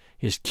cane,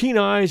 his keen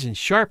eyes and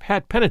sharp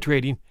hat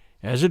penetrating,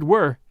 as it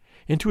were,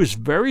 into his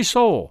very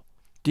soul,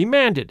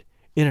 demanded,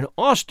 in an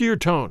austere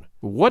tone,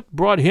 what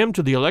brought him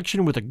to the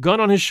election with a gun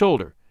on his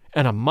shoulder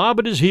and a mob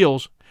at his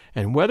heels,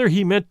 and whether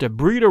he meant to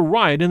breed a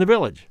riot in the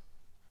village.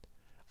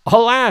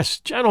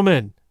 "Alas,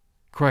 gentlemen,"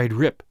 cried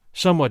Rip,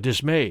 somewhat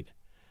dismayed,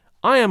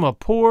 "I am a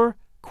poor,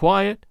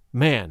 quiet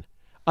man,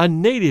 a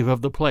native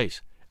of the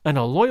place, and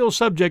a loyal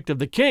subject of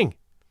the king.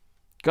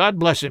 God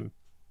bless him."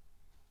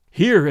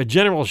 Here a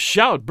general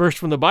shout burst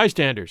from the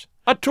bystanders.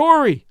 "A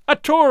Tory! A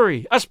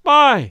Tory! A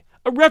spy!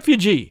 A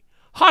refugee!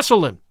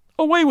 Hustle him!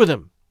 Away with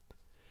him!"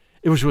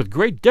 It was with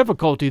great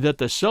difficulty that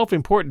the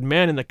self-important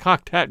man in the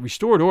cocked hat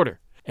restored order,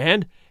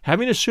 and,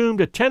 having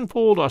assumed a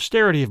tenfold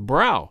austerity of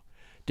brow,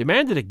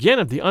 demanded again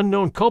of the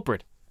unknown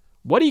culprit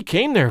what he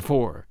came there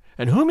for,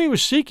 and whom he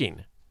was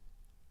seeking.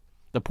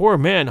 The poor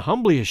man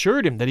humbly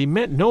assured him that he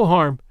meant no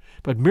harm,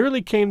 but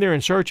merely came there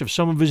in search of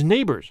some of his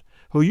neighbors,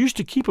 who used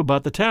to keep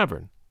about the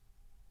tavern.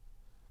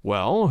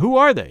 "Well, who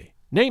are they?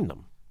 Name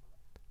them."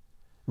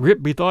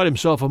 Rip bethought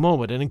himself a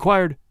moment, and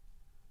inquired,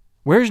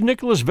 "Where's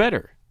Nicholas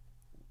Vedder?"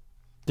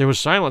 There was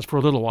silence for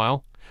a little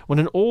while, when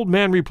an old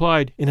man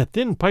replied in a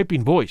thin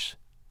piping voice,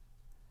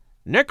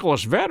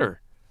 "Nicholas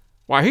Vedder?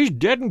 Why, he's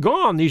dead and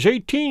gone these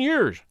 18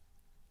 years.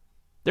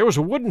 There was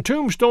a wooden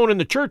tombstone in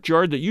the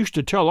churchyard that used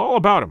to tell all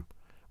about him,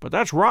 but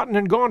that's rotten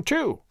and gone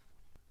too."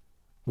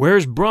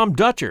 "Where's Brom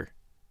Dutcher?"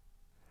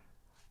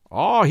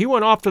 "Oh, he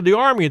went off to the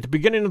army at the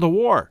beginning of the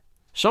war.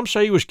 Some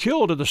say he was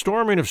killed at the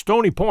storming of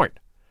Stony Point.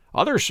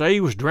 Others say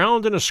he was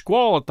drowned in a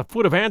squall at the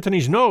foot of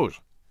Antony's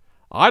Nose.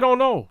 I don't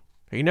know.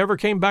 He never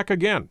came back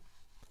again."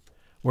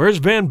 "Where's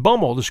Van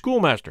Bummel, the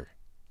schoolmaster?"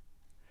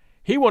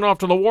 "He went off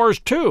to the wars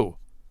too,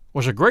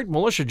 was a great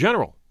militia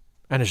general,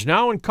 and is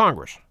now in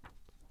Congress."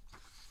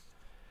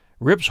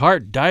 Rip's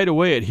heart died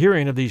away at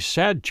hearing of these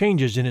sad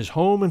changes in his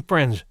home and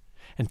friends,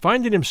 and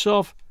finding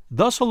himself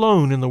thus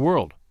alone in the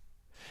world.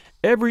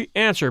 Every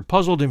answer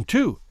puzzled him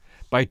too,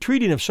 by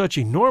treating of such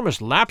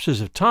enormous lapses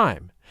of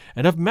time,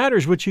 and of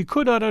matters which he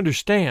could not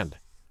understand.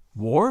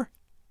 War?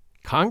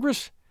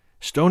 Congress?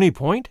 Stony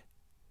Point?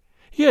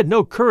 He had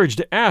no courage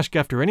to ask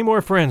after any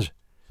more friends,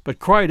 but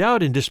cried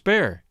out in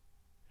despair,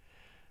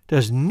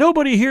 "Does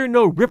nobody here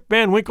know Rip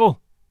Van Winkle?"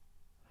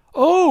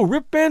 "Oh,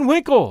 Rip Van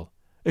Winkle!"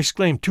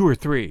 exclaimed 2 or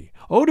 3.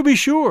 "Oh, to be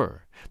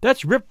sure!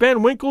 That's Rip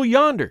Van Winkle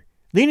yonder,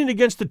 leaning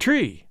against the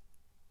tree."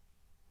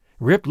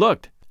 Rip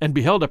looked, and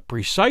beheld a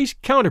precise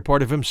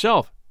counterpart of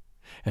himself,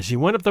 as he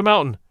went up the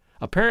mountain,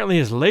 apparently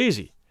as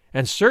lazy,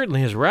 and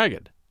certainly as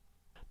ragged.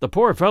 The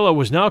poor fellow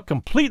was now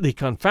completely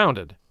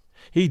confounded.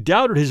 He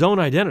doubted his own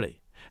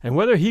identity, and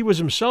whether he was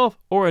himself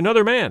or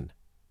another man.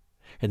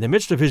 In the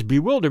midst of his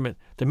bewilderment,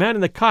 the man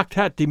in the cocked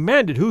hat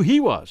demanded who he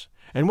was,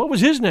 and what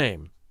was his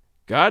name.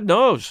 "God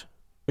knows,"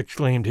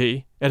 exclaimed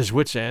he, at his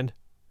wit's end.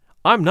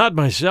 "I'm not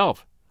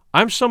myself.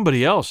 I'm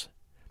somebody else.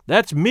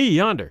 That's me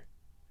yonder.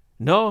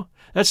 No,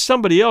 that's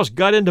somebody else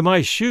got into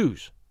my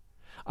shoes.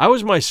 I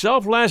was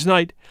myself last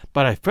night,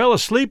 but I fell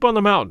asleep on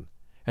the mountain,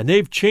 and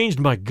they've changed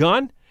my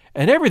gun,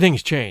 and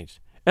everything's changed,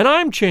 and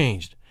I'm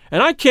changed,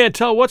 and I can't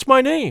tell what's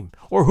my name,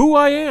 or who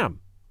I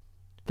am."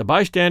 The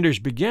bystanders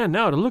began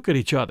now to look at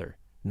each other,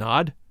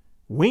 nod,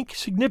 wink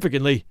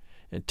significantly,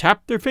 and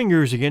tap their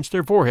fingers against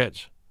their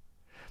foreheads.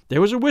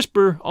 There was a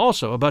whisper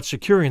also about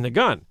securing the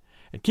gun,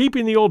 and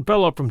keeping the old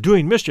fellow from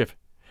doing mischief,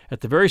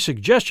 at the very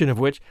suggestion of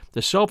which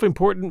the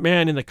self-important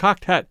man in the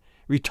cocked hat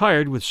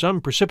retired with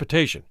some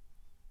precipitation.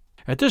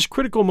 At this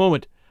critical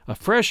moment, a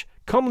fresh,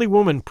 comely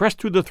woman pressed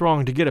through the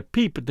throng to get a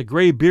peep at the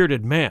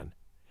gray-bearded man.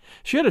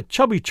 She had a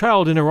chubby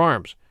child in her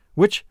arms,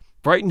 which,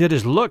 frightened at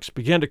his looks,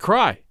 began to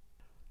cry.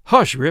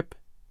 "Hush, Rip,"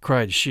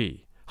 cried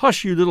she.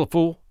 "Hush, you little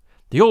fool.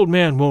 The old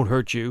man won't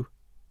hurt you."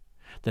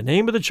 The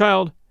name of the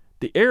child,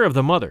 the air of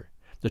the mother,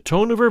 the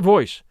tone of her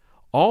voice,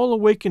 all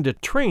awakened a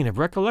train of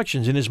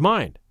recollections in his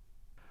mind.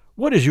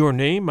 "What is your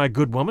name, my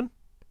good woman?"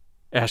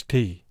 asked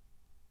he.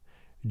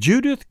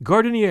 "Judith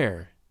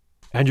Gardenier."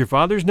 "And your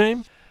father's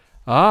name?"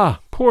 "Ah,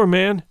 poor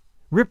man,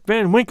 Rip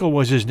Van Winkle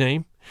was his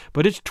name,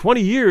 but it's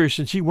 20 years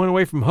since he went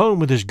away from home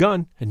with his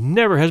gun, and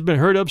never has been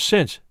heard of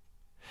since.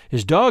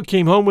 His dog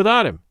came home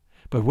without him,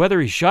 but whether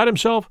he shot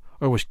himself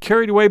or was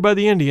carried away by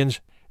the Indians,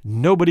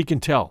 nobody can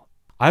tell.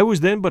 I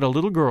was then but a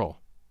little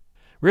girl."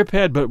 Rip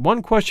had but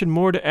one question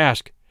more to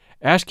ask.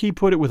 He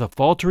put it with a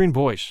faltering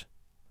voice.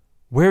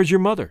 "Where's your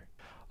mother?"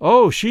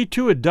 "Oh, she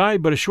too had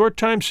died but a short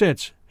time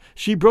since.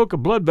 She broke a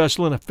blood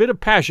vessel in a fit of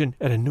passion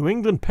at a New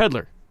England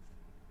peddler."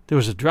 There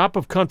was a drop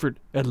of comfort,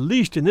 at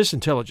least in this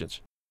intelligence.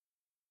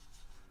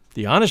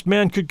 The honest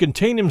man could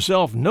contain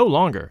himself no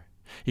longer.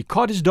 He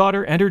caught his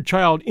daughter and her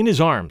child in his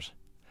arms.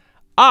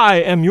 "I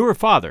am your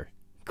father,"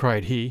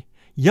 cried he.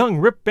 "Young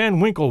Rip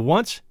Van Winkle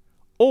once,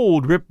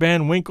 old Rip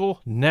Van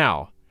Winkle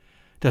now.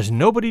 Does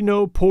nobody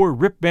know poor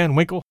Rip Van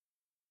Winkle?"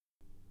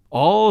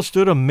 All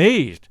stood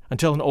amazed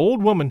until an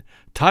old woman,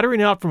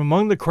 tottering out from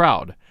among the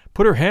crowd,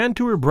 put her hand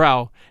to her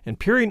brow, and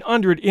peering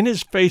under it in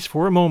his face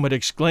for a moment,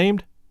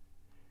 exclaimed,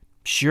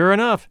 "Sure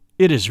enough,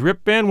 it is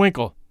Rip Van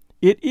Winkle.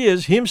 It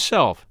is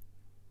himself.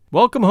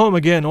 Welcome home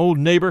again, old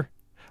neighbor.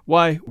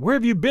 Why, where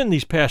have you been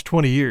these past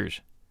 20 years?"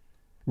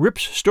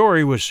 Rip's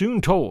story was soon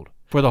told,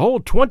 for the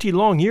whole 20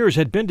 long years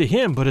had been to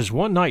him but as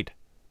one night.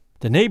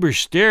 The neighbors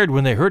stared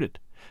when they heard it.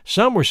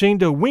 Some were seen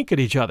to wink at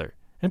each other,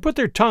 and put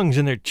their tongues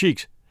in their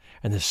cheeks,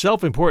 and the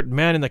self-important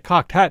man in the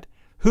cocked hat,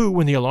 who,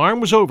 when the alarm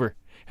was over,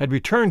 had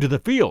returned to the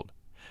field,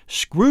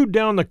 screwed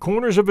down the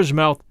corners of his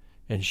mouth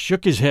and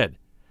shook his head,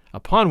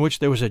 upon which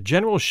there was a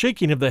general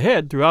shaking of the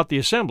head throughout the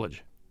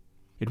assemblage.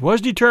 It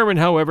was determined,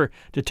 however,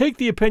 to take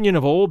the opinion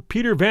of old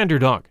Peter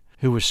Vanderdonk,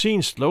 who was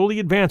seen slowly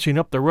advancing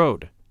up the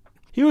road.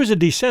 He was a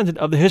descendant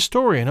of the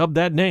historian of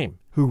that name,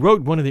 who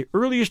wrote one of the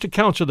earliest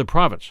accounts of the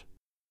province.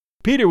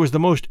 Peter was the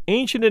most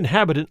ancient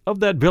inhabitant of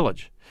that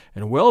village,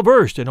 and well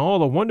versed in all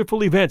the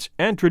wonderful events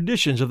and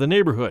traditions of the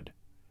neighborhood.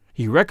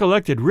 He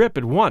recollected Rip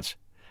at once,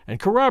 and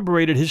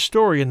corroborated his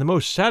story in the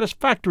most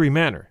satisfactory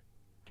manner.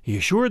 He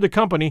assured the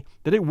company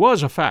that it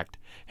was a fact,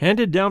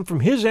 handed down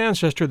from his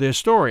ancestor the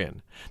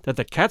historian, that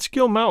the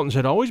Catskill Mountains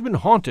had always been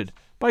haunted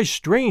by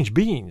strange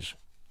beings.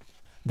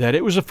 That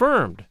it was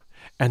affirmed,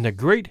 and the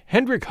great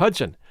Hendrik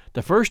Hudson,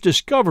 the first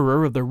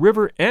discoverer of the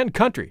river and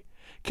country,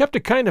 kept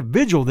a kind of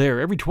vigil there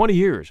every 20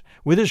 years,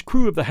 with his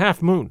crew of the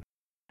Half Moon,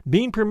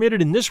 being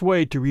permitted in this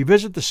way to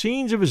revisit the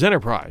scenes of his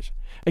enterprise,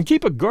 and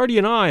keep a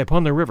guardian eye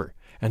upon the river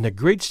and the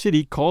great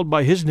city called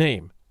by his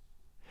name.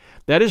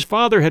 That his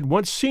father had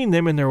once seen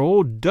them in their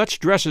old Dutch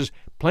dresses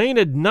playing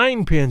at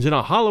ninepins in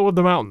a hollow of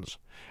the mountains,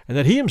 and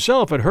that he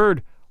himself had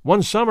heard,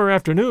 one summer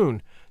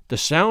afternoon, the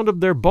sound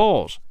of their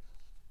balls,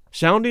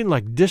 sounding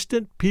like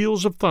distant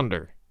peals of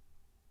thunder.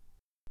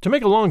 To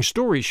make a long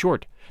story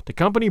short, the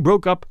company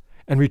broke up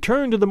and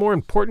returned to the more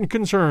important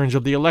concerns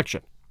of the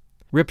election.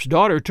 Rip's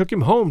daughter took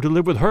him home to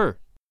live with her.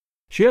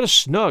 She had a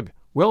snug,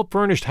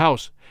 well-furnished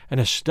house, and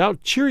a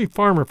stout, cheery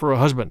farmer for a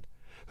husband,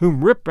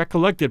 whom Rip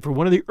recollected for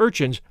one of the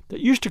urchins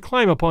that used to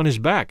climb upon his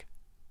back.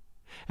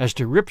 As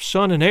to Rip's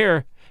son and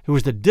heir, who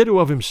was the ditto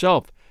of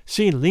himself,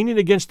 seen leaning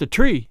against a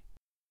tree,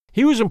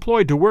 he was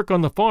employed to work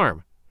on the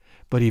farm,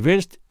 but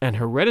evinced an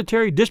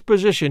hereditary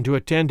disposition to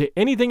attend to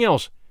anything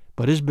else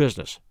but his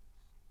business.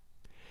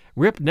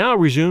 Rip now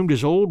resumed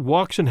his old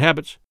walks and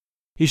habits.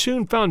 He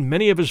soon found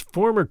many of his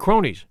former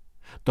cronies,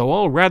 though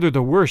all rather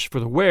the worse for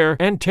the wear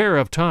and tear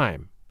of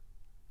time,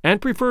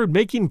 and preferred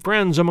making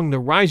friends among the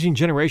rising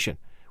generation,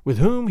 with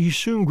whom he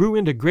soon grew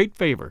into great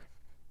favor.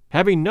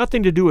 Having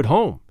nothing to do at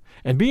home,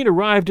 and being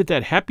arrived at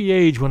that happy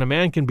age when a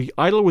man can be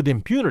idle with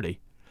impunity,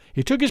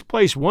 he took his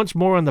place once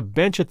more on the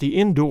bench at the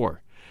inn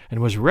door,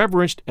 and was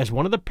reverenced as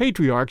one of the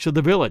patriarchs of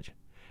the village,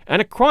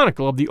 and a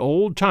chronicle of the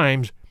old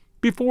times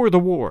before the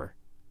war.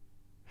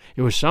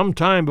 It was some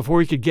time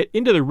before he could get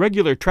into the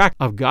regular track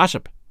of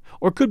gossip,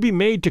 or could be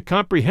made to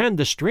comprehend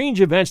the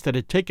strange events that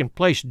had taken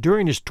place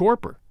during his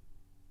torpor.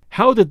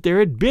 How that there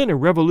had been a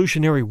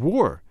Revolutionary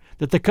War,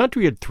 that the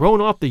country had thrown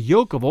off the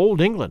yoke of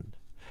old England,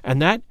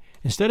 and that,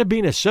 instead of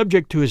being a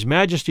subject to His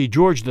Majesty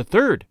George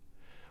III,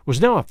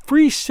 was now a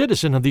free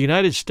citizen of the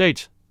United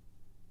States.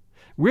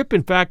 Rip,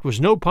 in fact, was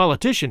no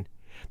politician.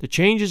 The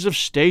changes of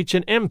states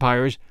and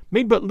empires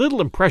made but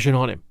little impression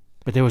on him,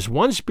 but there was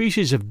one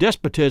species of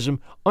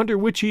despotism under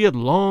which he had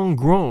long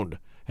groaned,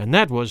 and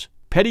that was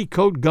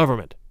petticoat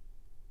government.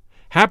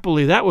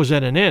 Happily that was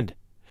at an end.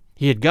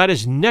 He had got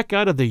his neck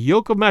out of the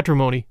yoke of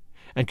matrimony,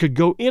 and could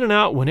go in and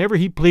out whenever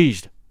he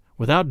pleased,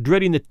 without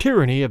dreading the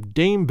tyranny of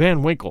Dame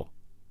Van Winkle.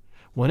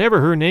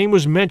 Whenever her name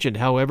was mentioned,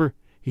 however,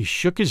 he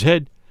shook his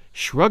head,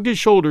 shrugged his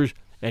shoulders,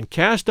 and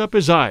cast up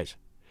his eyes,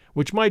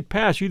 which might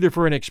pass either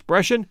for an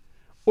expression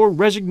or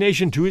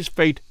resignation to his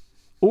fate,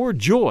 or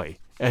joy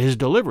at his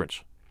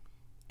deliverance.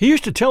 He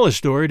used to tell his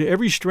story to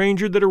every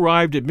stranger that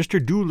arrived at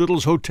Mr.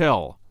 Doolittle's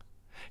hotel.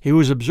 He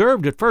was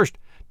observed at first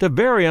to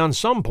vary on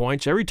some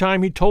points every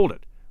time he told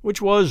it,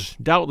 which was,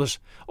 doubtless,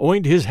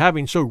 owing to his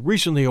having so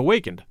recently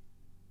awakened.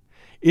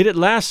 It at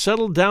last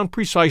settled down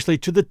precisely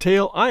to the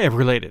tale I have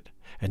related,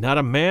 and not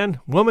a man,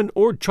 woman,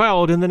 or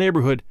child in the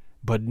neighborhood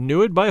but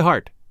knew it by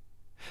heart.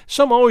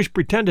 Some always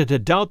pretended to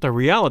doubt the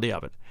reality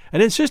of it,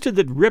 and insisted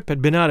that Rip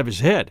had been out of his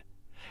head,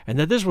 and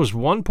that this was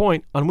one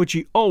point on which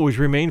he always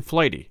remained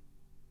flighty.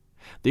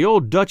 The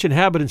old Dutch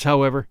inhabitants,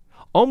 however,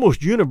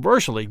 almost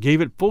universally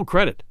gave it full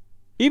credit.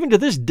 Even to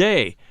this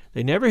day,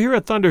 they never hear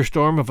a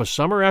thunderstorm of a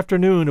summer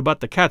afternoon about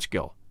the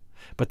Catskill,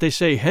 but they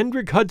say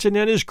Hendrik Hudson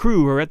and his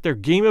crew are at their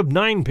game of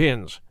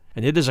ninepins,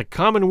 and it is a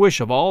common wish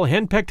of all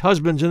henpecked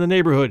husbands in the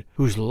neighborhood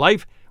whose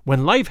life,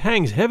 when life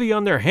hangs heavy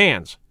on their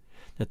hands,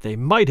 that they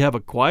might have a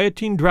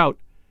quieting draught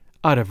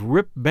out of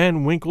Rip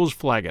Van Winkle's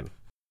flagon.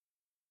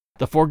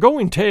 The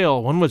foregoing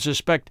tale, one would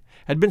suspect,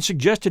 had been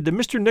suggested to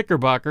Mr.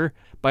 Knickerbocker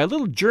by a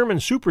little German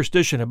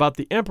superstition about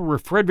the Emperor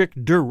Frederick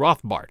der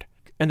Rothbart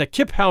and the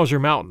Kipphauser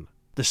Mountain.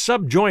 The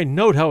subjoined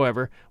note,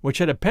 however, which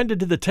had appended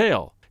to the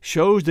tale,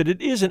 shows that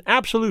it is an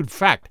absolute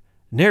fact,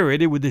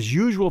 narrated with his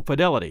usual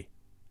fidelity.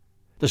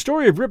 The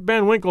story of Rip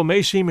Van Winkle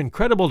may seem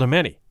incredible to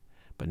many,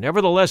 but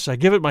nevertheless I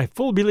give it my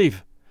full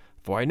belief,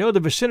 for I know the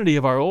vicinity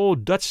of our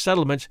old Dutch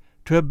settlements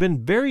to have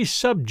been very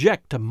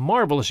subject to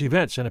marvelous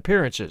events and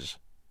appearances.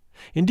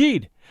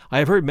 Indeed, I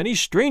have heard many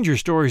stranger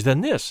stories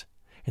than this,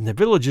 in the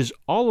villages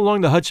all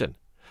along the Hudson,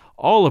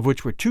 all of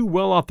which were too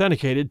well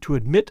authenticated to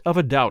admit of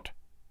a doubt.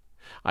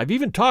 I've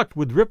even talked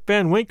with Rip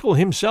Van Winkle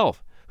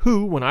himself,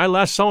 who, when I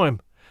last saw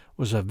him,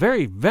 was a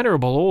very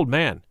venerable old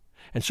man,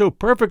 and so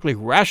perfectly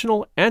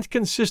rational and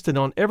consistent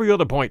on every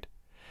other point,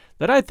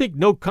 that I think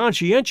no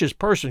conscientious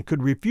person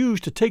could refuse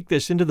to take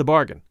this into the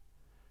bargain.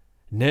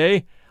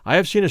 Nay, I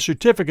have seen a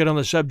certificate on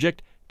the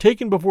subject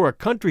taken before a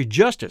country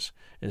justice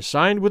and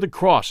signed with a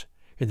cross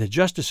in the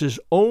justice's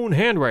own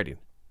handwriting.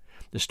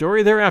 The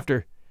story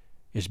thereafter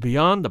is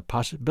beyond the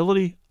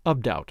possibility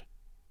of doubt.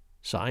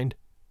 Signed,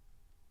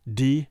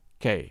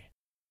 D.K.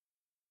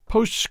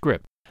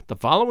 Postscript. The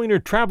following are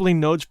traveling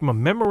notes from a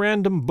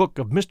memorandum book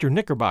of Mr.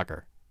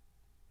 Knickerbocker.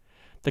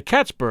 The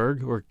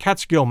Cattsburg, or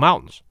Catskill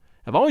Mountains,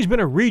 have always been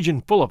a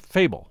region full of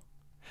fable.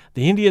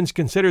 The Indians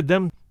considered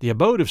them the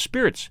abode of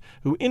spirits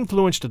who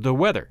influenced the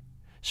weather,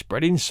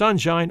 spreading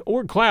sunshine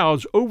or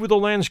clouds over the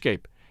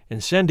landscape,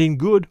 and sending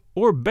good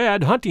or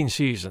bad hunting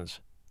seasons.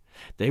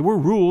 They were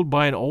ruled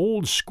by an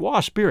old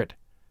squaw spirit,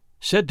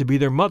 said to be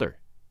their mother.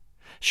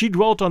 She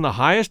dwelt on the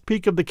highest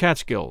peak of the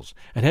Catskills,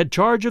 and had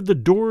charge of the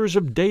doors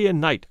of day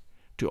and night,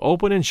 to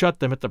open and shut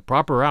them at the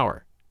proper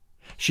hour.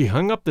 She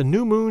hung up the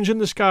new moons in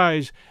the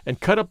skies, and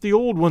cut up the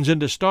old ones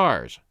into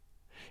stars.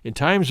 In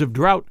times of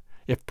drought,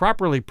 if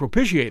properly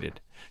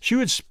propitiated, she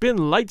would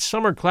spin light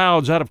summer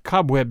clouds out of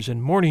cobwebs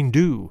and morning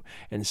dew,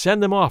 and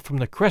send them off from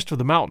the crest of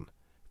the mountain,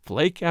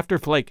 flake after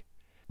flake,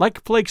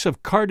 like flakes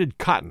of carded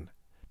cotton,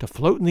 to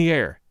float in the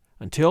air,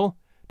 until,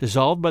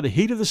 dissolved by the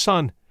heat of the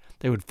sun,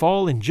 they would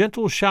fall in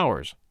gentle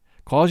showers,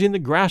 causing the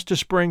grass to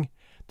spring,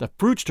 the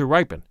fruits to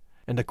ripen,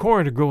 and the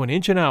corn to grow an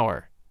inch an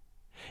hour.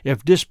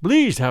 If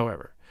displeased,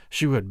 however,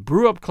 she would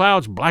brew up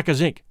clouds black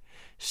as ink,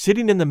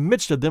 sitting in the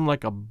midst of them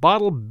like a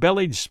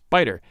bottle-bellied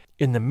spider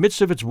in the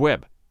midst of its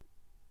web.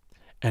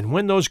 And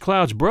when those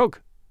clouds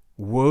broke,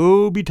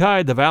 woe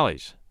betide the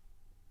valleys.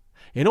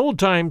 In old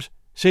times,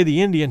 say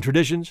the Indian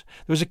traditions,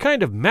 there was a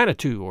kind of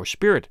Manitou or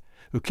spirit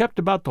who kept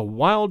about the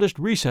wildest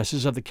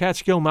recesses of the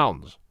Catskill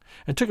Mountains,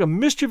 and took a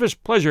mischievous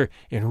pleasure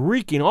in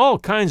wreaking all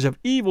kinds of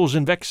evils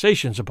and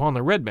vexations upon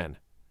the red men.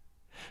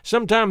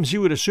 Sometimes he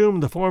would assume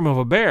the form of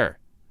a bear,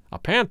 a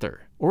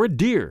panther, or a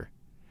deer,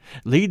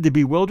 lead the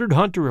bewildered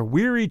hunter a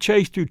weary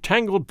chase through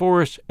tangled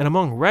forests and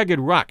among ragged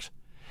rocks,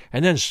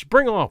 and then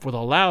spring off with a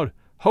loud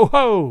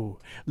ho-ho,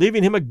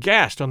 leaving him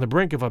aghast on the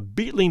brink of a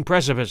beetling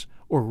precipice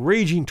or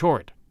raging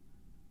torrent.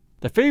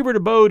 The favorite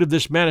abode of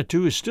this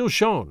Manitou is still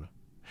shown.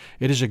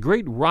 It is a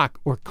great rock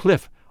or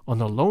cliff on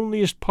the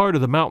loneliest part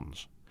of the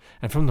mountains,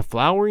 and from the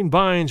flowering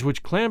vines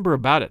which clamber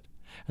about it,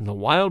 and the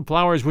wild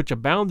flowers which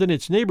abound in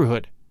its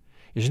neighborhood,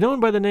 is known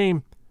by the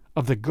name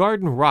of the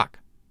Garden Rock.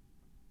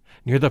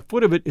 Near the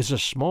foot of it is a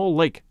small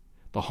lake,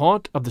 the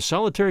haunt of the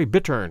solitary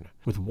bittern,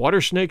 with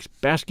water snakes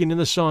basking in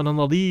the sun on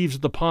the leaves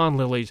of the pond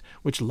lilies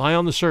which lie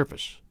on the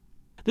surface.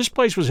 This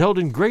place was held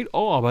in great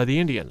awe by the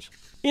Indians,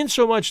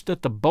 insomuch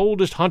that the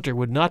boldest hunter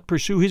would not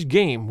pursue his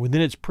game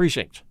within its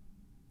precincts.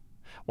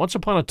 Once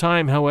upon a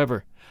time,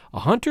 however, a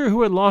hunter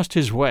who had lost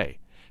his way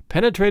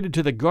penetrated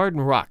to the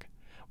Garden Rock,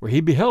 where he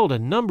beheld a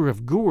number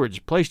of gourds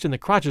placed in the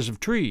crotches of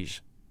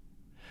trees.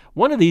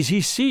 One of these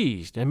he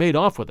seized and made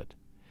off with it,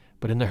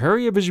 but in the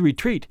hurry of his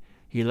retreat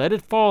he let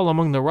it fall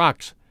among the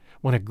rocks,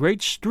 when a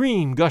great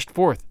stream gushed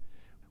forth,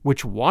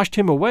 which washed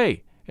him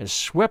away and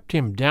swept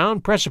him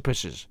down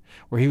precipices,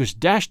 where he was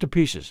dashed to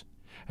pieces,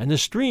 and the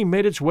stream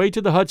made its way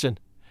to the Hudson,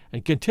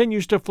 and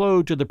continues to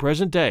flow to the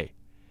present day,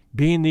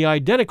 being the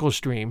identical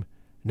stream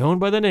known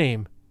by the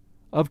name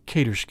of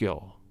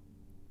Kaaterskill.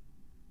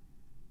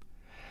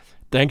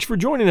 Thanks for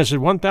joining us at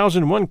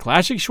 1001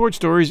 Classic Short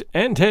Stories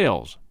and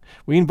Tales.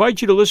 We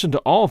invite you to listen to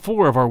all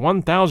 4 of our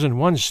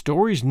 1001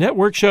 Stories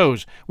Network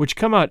shows, which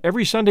come out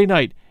every Sunday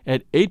night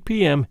at 8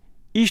 p.m.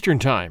 Eastern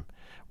Time,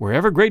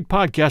 wherever great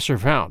podcasts are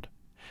found.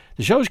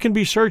 The shows can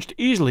be searched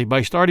easily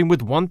by starting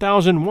with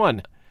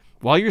 1001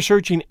 while you're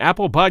searching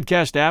Apple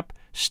Podcast app,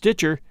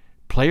 Stitcher,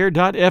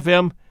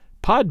 Player.fm,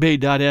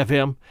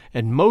 Podbay.fm,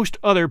 and most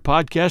other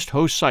podcast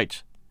host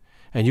sites.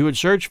 And you would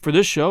search for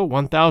this show,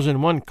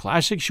 1001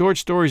 Classic Short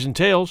Stories and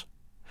Tales,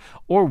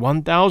 or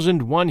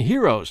 1001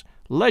 Heroes,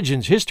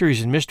 Legends,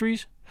 Histories, and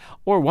Mysteries,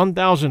 or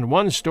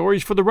 1001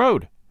 Stories for the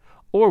Road,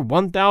 or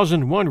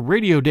 1001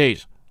 Radio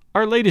Days,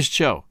 our latest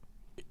show.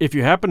 If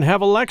you happen to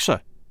have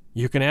Alexa,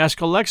 you can ask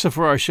Alexa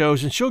for our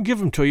shows and she'll give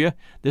them to you.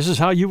 This is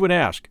how you would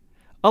ask.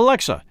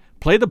 Alexa,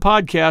 play the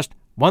podcast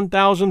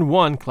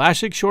 1001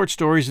 Classic Short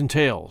Stories and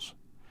Tales.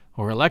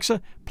 Or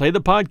Alexa, play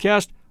the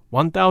podcast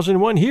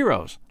 1001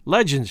 Heroes,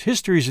 Legends,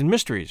 Histories, and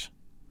Mysteries.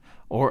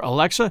 Or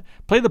Alexa,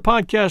 play the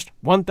podcast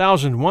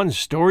 1001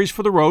 Stories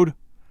for the Road.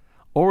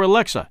 Or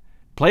Alexa,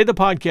 play the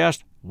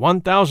podcast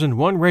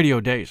 1001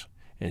 Radio Days.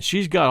 And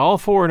she's got all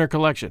 4 in her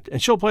collection,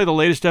 and she'll play the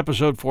latest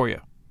episode for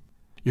you.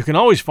 You can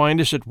always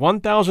find us at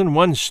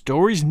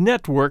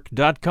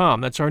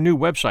 1001storiesnetwork.com. That's our new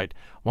website,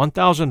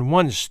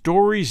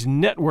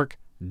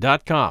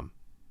 1001storiesnetwork.com.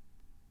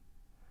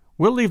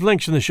 We'll leave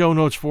links in the show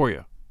notes for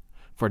you.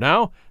 For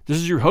now, this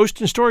is your host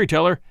and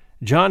storyteller,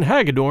 John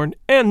Hagedorn,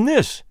 and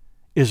this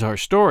is our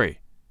story.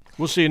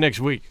 We'll see you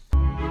next week.